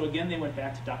 So again, they went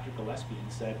back to Dr. Gillespie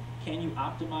and said, can you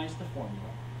optimize the formula,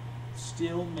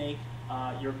 still make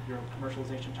your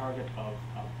commercialization target of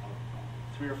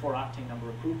 3 or 4 octane number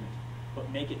improvement,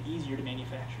 but make it easier to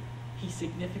manufacture? He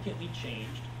significantly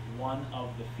changed one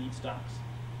of the feedstocks,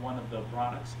 one of the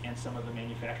products, and some of the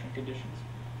manufacturing conditions,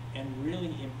 and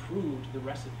really improved the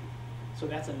recipe. So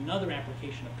that's another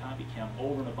application of CombiChem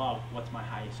over and above what's my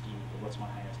highest yield or what's my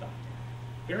highest octane.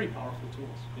 Very powerful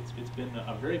tools. It's been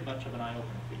a very much of an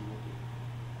eye-opener for UOP.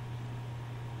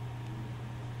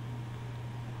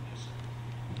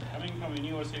 Coming from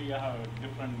university, I have a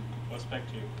different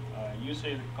perspective. You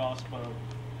say the cost per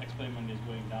experiment is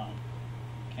going down.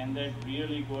 Can that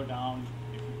really go down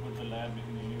if you put the lab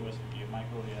in the university, a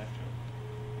microreactor,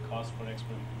 cost per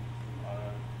experiment,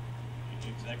 or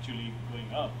it's actually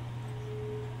going up?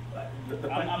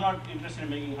 I'm not interested in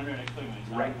making 100 experiments.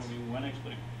 Right. I'm doing 1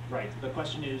 experiment. Right. The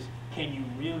question is, can you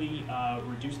really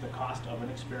reduce the cost of an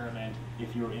experiment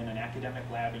if you're in an academic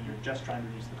lab and you're just trying to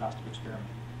reduce the cost of experiment?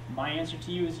 My answer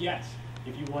to you is yes.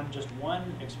 If you run just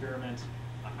 1 experiment,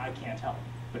 I can't help.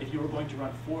 But if you were going to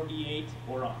run 48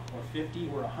 or 50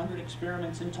 or 100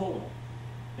 experiments in total,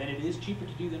 then it is cheaper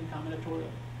to do than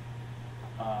combinatorial.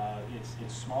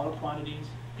 It's smaller quantities,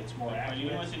 it's more accurate. A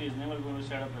university is never going to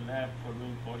set up a lab for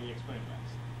doing 40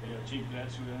 experiments. They are cheap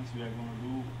grad students we are going to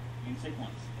do in 6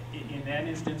 months. In that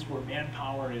instance where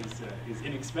manpower is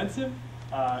inexpensive,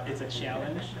 it's a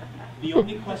challenge. The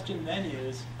only question then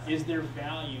is there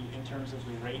value in terms of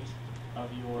the rate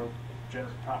of your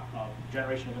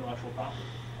generation of intellectual property,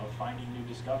 of finding new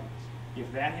discoveries? If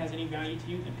that has any value to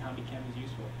you, then CombiChem is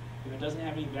useful. If it doesn't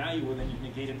have any value, well, then you've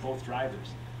negated both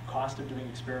drivers, cost of doing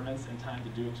experiments and time to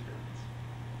do experiments.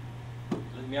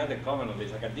 Let me add a comment on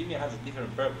this. Academia has a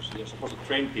different purpose. You're supposed to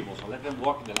train people, so let them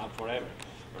work in the lab forever.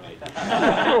 Right?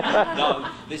 No,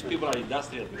 these people are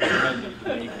industrial because they want them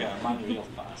to make materials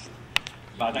fast.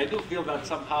 But I do feel that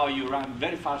somehow you run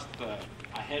very fast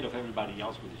ahead of everybody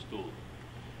else with this tool,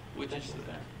 which is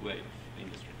the way of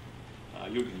industry.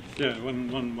 Yeah,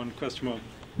 one question more.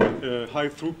 High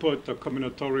throughput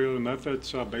combinatorial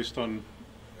methods are based on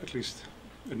at least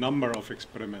a number of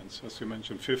experiments, as you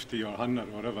mentioned, 50 or 100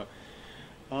 or whatever.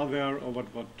 Are there, or what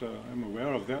I'm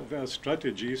aware of, there are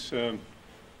strategies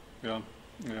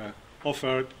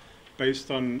offered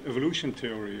based on evolution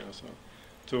theory also,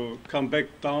 to come back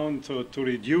down to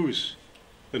reduce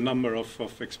the number of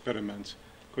experiments.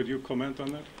 Could you comment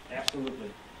on that?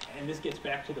 Absolutely. And this gets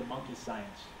back to the monkey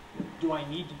science. Do I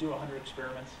need to do 100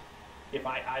 experiments? If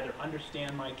I either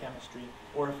understand my chemistry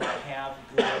or if I have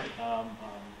good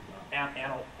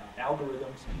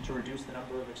algorithms to reduce the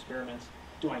number of experiments,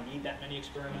 do I need that many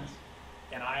experiments?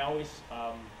 And I always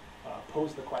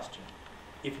pose the question,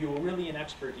 if you're really an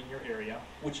expert in your area,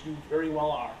 which you very well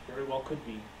are, very well could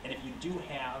be, and if you do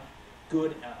have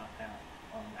good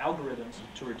algorithms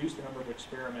to reduce the number of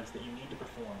experiments that you need to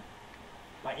perform,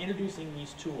 by introducing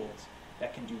these tools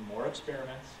that can do more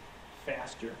experiments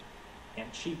faster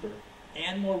and cheaper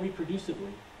and more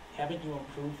reproducibly, haven't you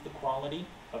improved the quality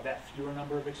of that fewer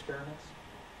number of experiments?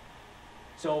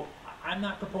 So I'm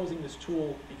not proposing this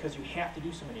tool because you have to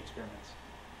do so many experiments.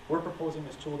 We're proposing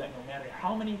this tool that no matter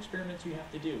how many experiments you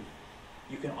have to do,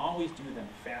 you can always do them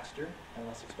faster and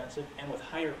less expensive and with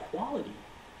higher quality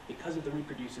because of the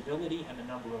reproducibility and the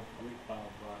number of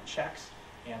checks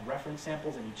and reference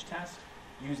samples in each test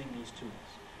using these tools.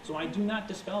 So I do not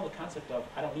dispel the concept of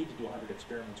I don't need to do 100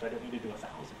 experiments or I don't need to do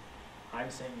 1,000. I'm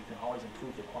saying you can always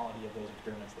improve the quality of those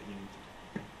experiments that you need to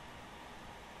do.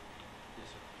 Yes,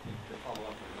 sir. To follow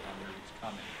up on Rudy's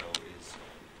comment, though, is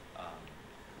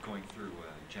going through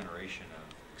a generation of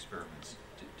experiments,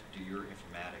 do your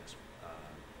informatics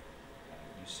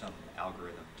use some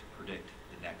algorithm to predict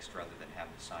the next rather than have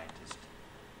the scientist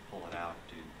pull it out?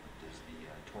 Does the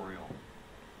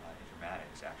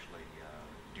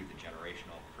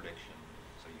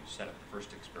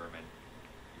experiment,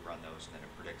 you run those, and then it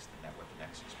predicts what the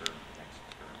next experiment,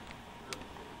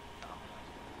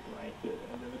 Right.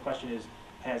 The question is,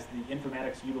 has the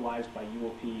informatics utilized by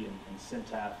UOP and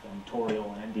Syntef and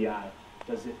Toriel and NDI,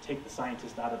 does it take the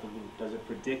scientist out of the loop? Does it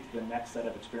predict the next set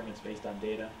of experiments based on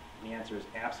data? And the answer is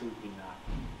absolutely not.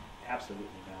 Absolutely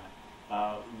not.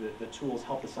 The tools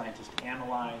help the scientist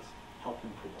analyze, help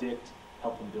him predict,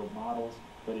 help him build models,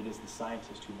 but it is the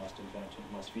scientist who must invent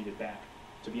and must feed it back.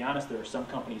 To be honest, there are some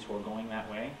companies who are going that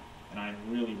way, and I'm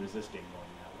really resisting going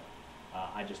that way.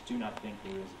 I just do not think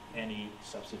there is any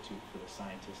substitute for the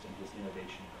scientist and his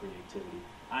innovation and creativity.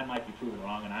 I might be proven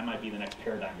wrong, and I might be the next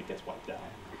paradigm that gets wiped out.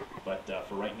 But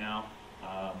for right now,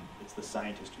 it's the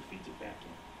scientist who feeds it back to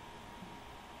him.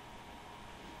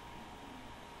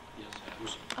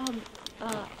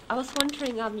 I was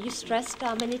wondering, you stressed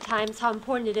many times how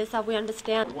important it is that we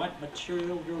understand what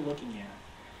material you're looking at.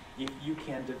 If you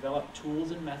can develop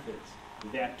tools and methods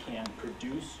that can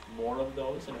produce more of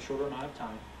those in a shorter amount of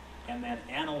time, and then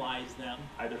analyze them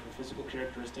either for physical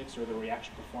characteristics or the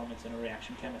reaction performance in a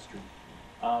reaction chemistry,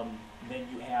 then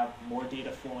you have more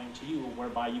data flowing to you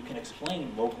whereby you can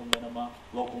explain local minima,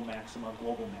 local maxima,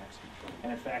 global maxima.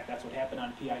 And in fact, that's what happened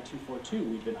on PI 242.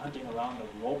 We've been hunting around the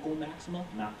local maxima,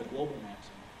 not the global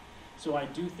maxima. So I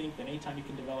do think that anytime you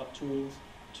can develop tools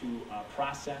to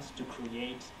process, to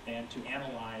create, and to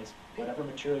analyze whatever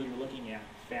material you're looking at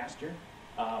faster,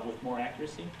 with more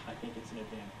accuracy, I think it's an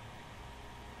advantage.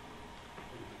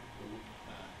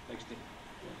 Thanks, Steve.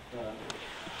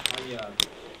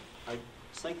 I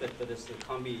think that this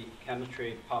combi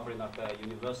chemistry probably not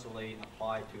universally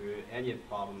applied to any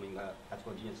problem in the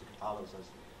heterogeneous catalysis.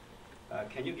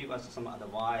 Can you give us some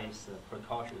advice,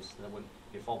 precautions that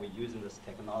before we using this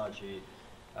technology?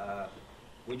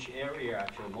 Which area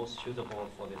actually most suitable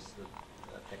for this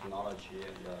technology,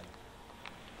 and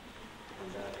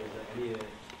is there any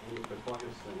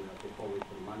precautions before we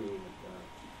put money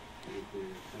that we need to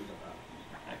think about?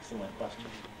 Excellent question.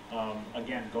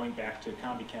 Again, going back to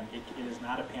CombiChem, it is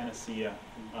not a panacea.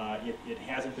 It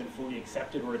hasn't been fully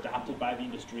accepted or adopted by the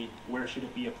industry. Where should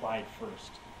it be applied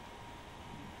first?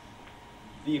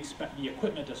 The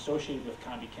equipment associated with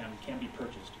CombiChem can be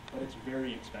purchased, but it's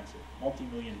very expensive,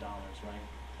 multi-million dollars, right?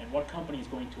 And what company is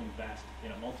going to invest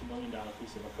in a multi-million-dollar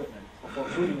piece of equipment before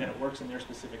proving that it works in their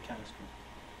specific chemistry?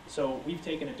 So we've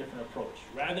taken a different approach.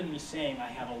 Rather than me saying I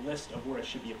have a list of where it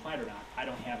should be applied or not, I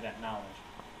don't have that knowledge.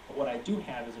 But what I do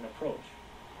have is an approach.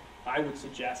 I would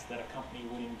suggest that a company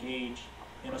would engage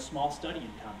in a small study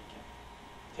in CombiChem.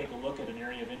 Take a look at an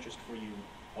area of interest for you,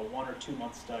 a 1 or 2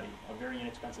 month study, a very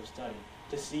inexpensive study,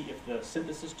 to see if the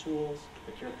synthesis tools,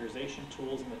 the characterization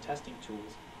tools, and the testing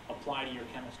tools apply to your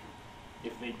chemistry.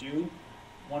 If they do,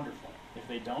 wonderful. If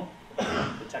they don't,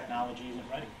 the technology isn't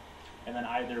ready. And then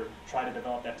either try to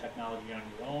develop that technology on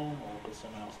your own or with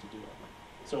someone else to do it.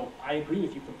 So I agree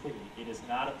with you completely. It is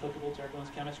not applicable to everyone's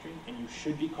chemistry, and you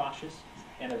should be cautious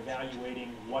in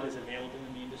evaluating what is available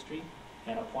in the industry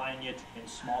and applying it in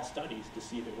small studies to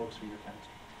see if it works for your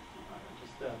chemistry.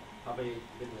 Just probably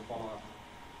a bit of a follow-up.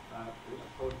 We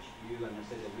approach you and I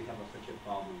say that we have such a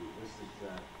problem. This is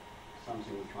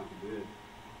something we're trying to do.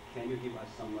 Can you give us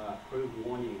some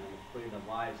pre-warning and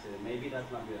pre-advice? Maybe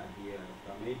that's not a good idea,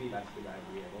 but maybe that's a good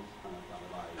idea. Those kind of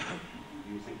advice.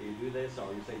 Do you think you do this,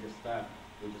 or you say just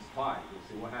we just try, we'll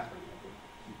see what happens?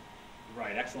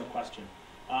 Right, excellent question.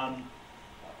 A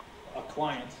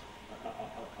client,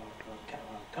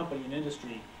 a company in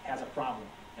industry has a problem,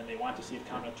 and they want to see if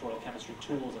combinatorial chemistry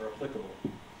tools are applicable.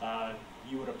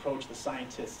 You would approach the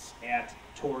scientists at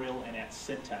Toriel and at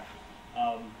Syntef.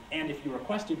 And if you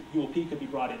requested, UOP could be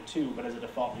brought in too, but as a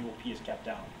default, UOP is kept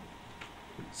out.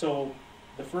 So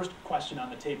the first question on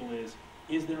the table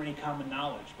is there any common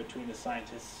knowledge between the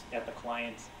scientists at the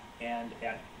client and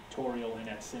at Toriel and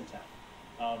at Syntef?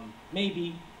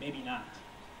 Maybe, maybe not.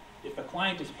 If the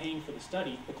client is paying for the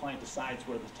study, the client decides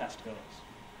where the test goes.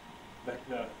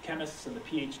 The chemists and the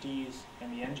PhDs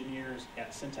and the engineers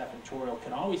at Syntef and Toriel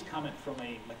can always comment from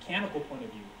a mechanical point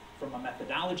of view, from a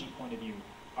methodology point of view,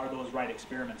 are those right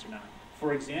experiments or not?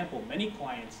 For example, many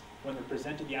clients, when they're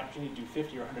presented the opportunity to do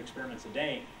 50 or 100 experiments a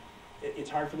day, it's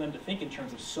hard for them to think in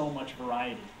terms of so much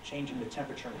variety, changing the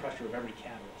temperature and pressure of every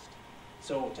catalyst.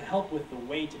 So to help with the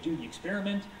way to do the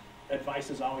experiment, advice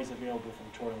is always available from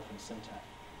Toriel and from Syntef.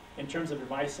 In terms of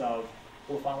advice of,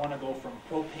 well, if I want to go from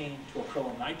propane to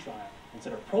acrylonitrile,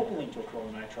 instead of propylene to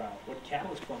acrylonitrile, what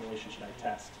catalyst formulation should I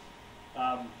test?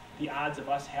 The odds of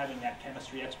us having that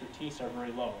chemistry expertise are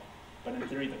very low. But in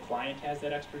theory, the client has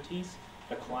that expertise,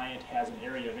 the client has an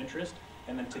area of interest,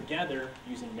 and then together,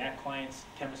 using that client's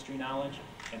chemistry knowledge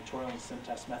and Toriel and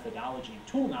Syntef's methodology and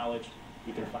tool knowledge,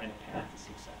 we can find a path to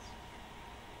success.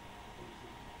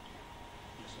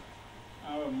 Yes, sir. I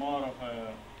have more of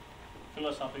a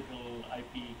philosophical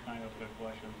IP kind of a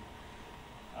question.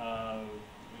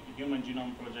 Human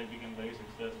Genome Project became very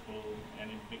successful and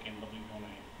it became public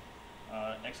domain.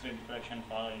 X-ray diffraction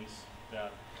files, there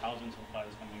are thousands of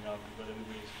files coming out because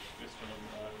everybody's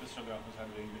crystallographers are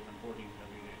doing different proteins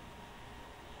every day.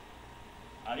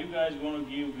 Are you guys going to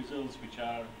give results which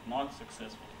are not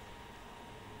successful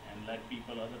and let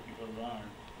other people learn?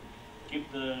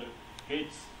 Keep the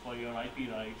hits for your IP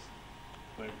rights,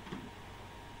 but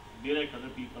direct other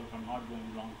people from not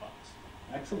going wrong paths?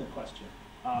 Excellent question.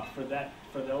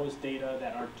 For those data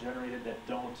that are generated that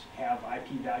don't have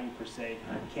IP value per se,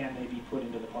 can they be put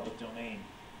into the public domain?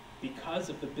 Because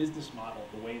of the business model,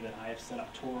 the way that I have set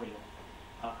up Torial,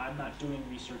 I'm not doing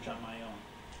research on my own.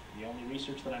 The only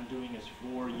research that I'm doing is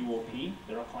for UOP,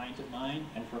 they're a client of mine,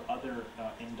 and for other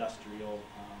industrial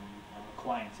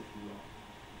clients, if you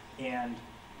will. And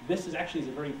this is actually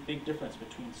a very big difference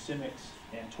between Symyx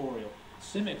and Torial.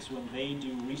 Symyx, when they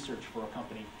do research for a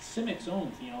company, Symyx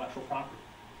owns the intellectual property,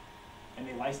 and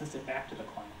they license it back to the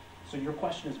client. So your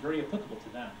question is very applicable to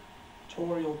them.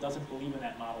 Torial doesn't believe in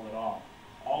that model at all.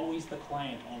 Always the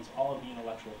client owns all of the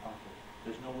intellectual property.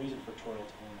 There's no reason for Torial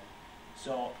to own it.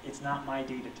 So it's not my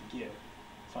data to give.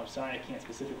 So I'm sorry I can't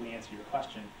specifically answer your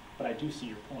question, but I do see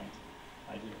your point.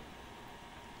 I do.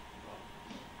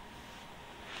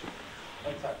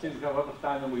 Since we have a lot of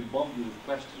time and we bombed you with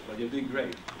questions, but you're doing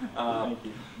great. Thank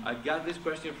you. I got this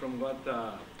question from what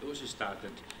Uzi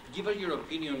started. Give us your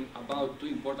opinion about two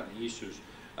important issues.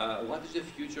 What is the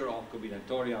future of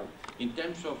combinatorial in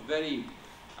terms of very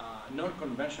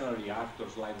non-conventional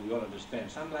reactors like we all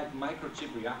understand? Some like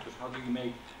microchip reactors. How do you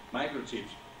make microchips?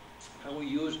 How we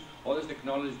use all this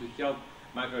technology to help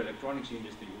microelectronics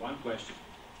industry? One question.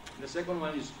 The second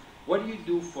one is, what do you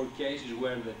do for cases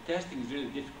where the testing is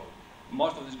really difficult?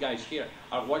 Most of these guys here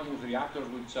are working with reactors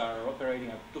which are operating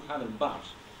at 200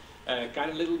 bars. Can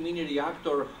a little mini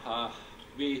reactor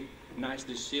be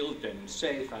nicely sealed and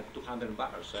safe at 200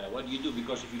 bars? What do you do?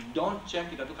 Because if you don't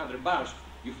check it at 200 bars,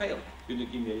 you fail. You don't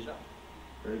give me a result.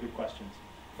 Very good questions.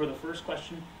 For the first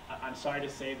question, I'm sorry to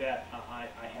say that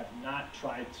I have not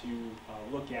tried to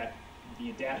look at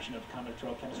the adaptation of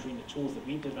combinatorial chemistry and the tools that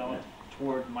we've developed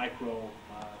toward micro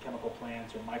chemical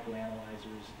plants or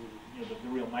microanalyzers, the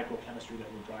real microchemistry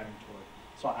that we're driving toward.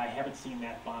 So I haven't seen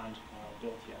that bond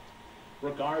built yet.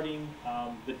 Regarding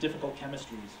the difficult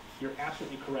chemistries, you're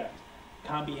absolutely correct.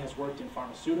 Combi has worked in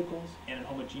pharmaceuticals and in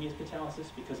homogeneous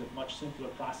catalysis because of much simpler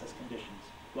process conditions,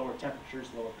 lower temperatures,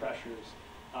 lower pressures.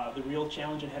 The real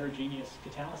challenge in heterogeneous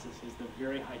catalysis is the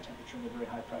very high temperature and the very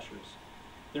high pressures.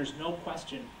 There's no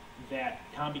question that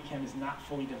CombiChem is not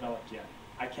fully developed yet.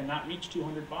 I cannot reach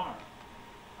 200 bar.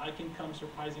 I can come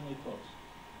surprisingly close.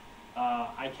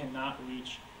 I cannot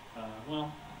reach,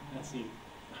 well, let's see,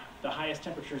 the highest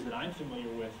temperatures that I'm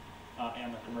familiar with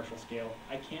on the commercial scale,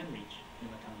 I can reach in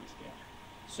the Combi scale.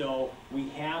 So we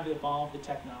have evolved the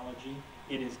technology.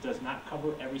 It does not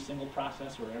cover every single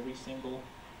process or every single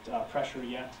pressure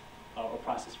yet or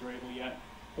process variable yet,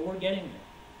 but we're getting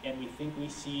there. And we think we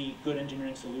see good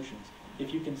engineering solutions.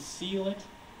 If you can seal it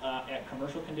at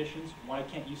commercial conditions, why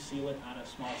can't you seal it on a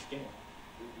small scale?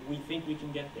 We think we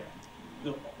can get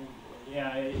there.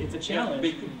 Yeah, it's a challenge.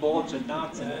 Big bolts and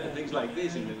nuts and things like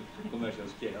this in the commercial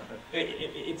scale.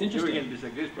 It's interesting. Jürgen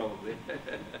disagrees probably.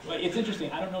 Well, it's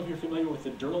interesting. I don't know if you're familiar with the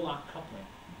Duralock coupling.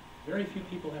 Very few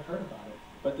people have heard about it,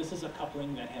 but this is a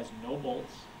coupling that has no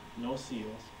bolts, no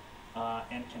seals,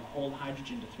 and can hold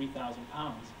hydrogen to 3,000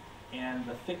 pounds. And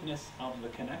the thickness of the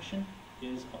connection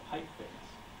is a pipe thickness,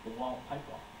 the pipe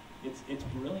wall. It's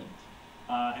brilliant,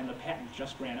 and the patent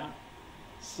just ran out.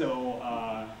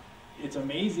 So it's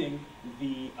amazing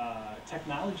the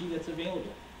technology that's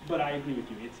available. But I agree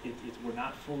with you. We're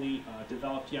not fully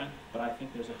developed yet, but I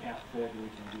think there's a path forward where we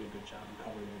can do a good job and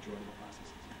cover the majority of the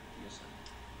processes. Yes,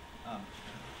 sir.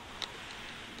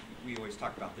 We always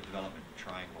talk about the development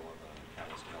triangle of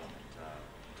catalyst development: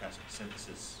 test,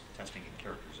 synthesis, testing, and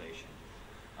characterization.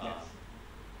 Yes.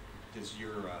 Does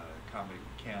your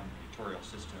combinatorial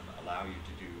system allow you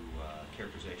to do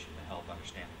characterization to help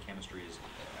understand the chemistry is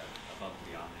above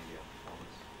and beyond the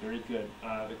performance? Very good.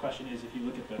 The question is, if you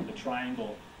look at the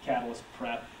triangle, catalyst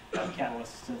prep,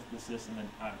 catalyst synthesis, and then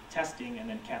testing, and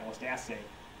then catalyst assay,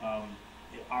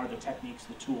 are the techniques,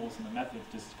 the tools, and the methods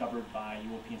discovered by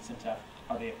UOP and Syntef,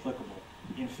 are they applicable?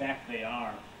 In fact, they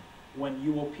are. When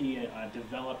UOP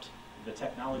developed the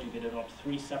technology, they developed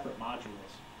 3 separate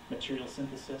modules: material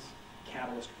synthesis,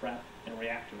 catalyst prep, and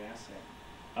reactor assay.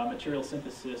 Material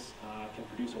synthesis can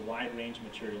produce a wide range of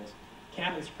materials.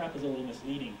 Catalyst prep is a little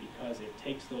misleading because it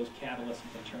takes those catalysts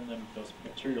and turn them, those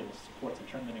materials, supports, and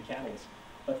turn them into catalysts.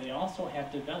 But they also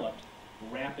have developed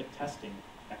rapid testing,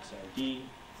 XRD,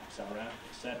 XRF,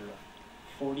 etc.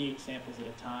 48 samples at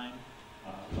a time,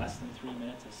 less than 3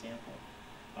 minutes a sample.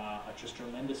 Just a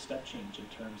tremendous step change in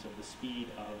terms of the speed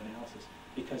of analysis.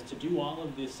 Because to do all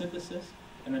of the synthesis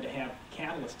and then to have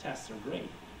catalyst tests are great,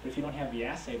 but if you don't have the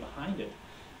assay behind it,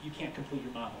 you can't complete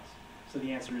your models. So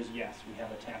the answer is yes, we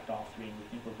have attacked all three and we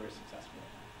think we're very successful.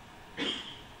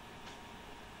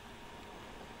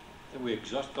 And we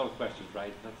exhausted all questions,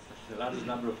 right? That's the largest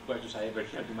number of questions I ever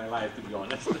had in my life, to be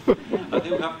honest. I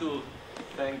think we have to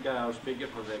thank our speaker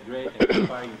for the great and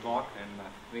inspiring talk, and I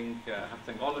think I have to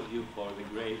thank all of you for the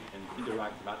great and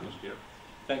interactive atmosphere.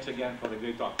 Thanks again for the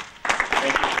great talk.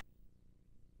 Thank you.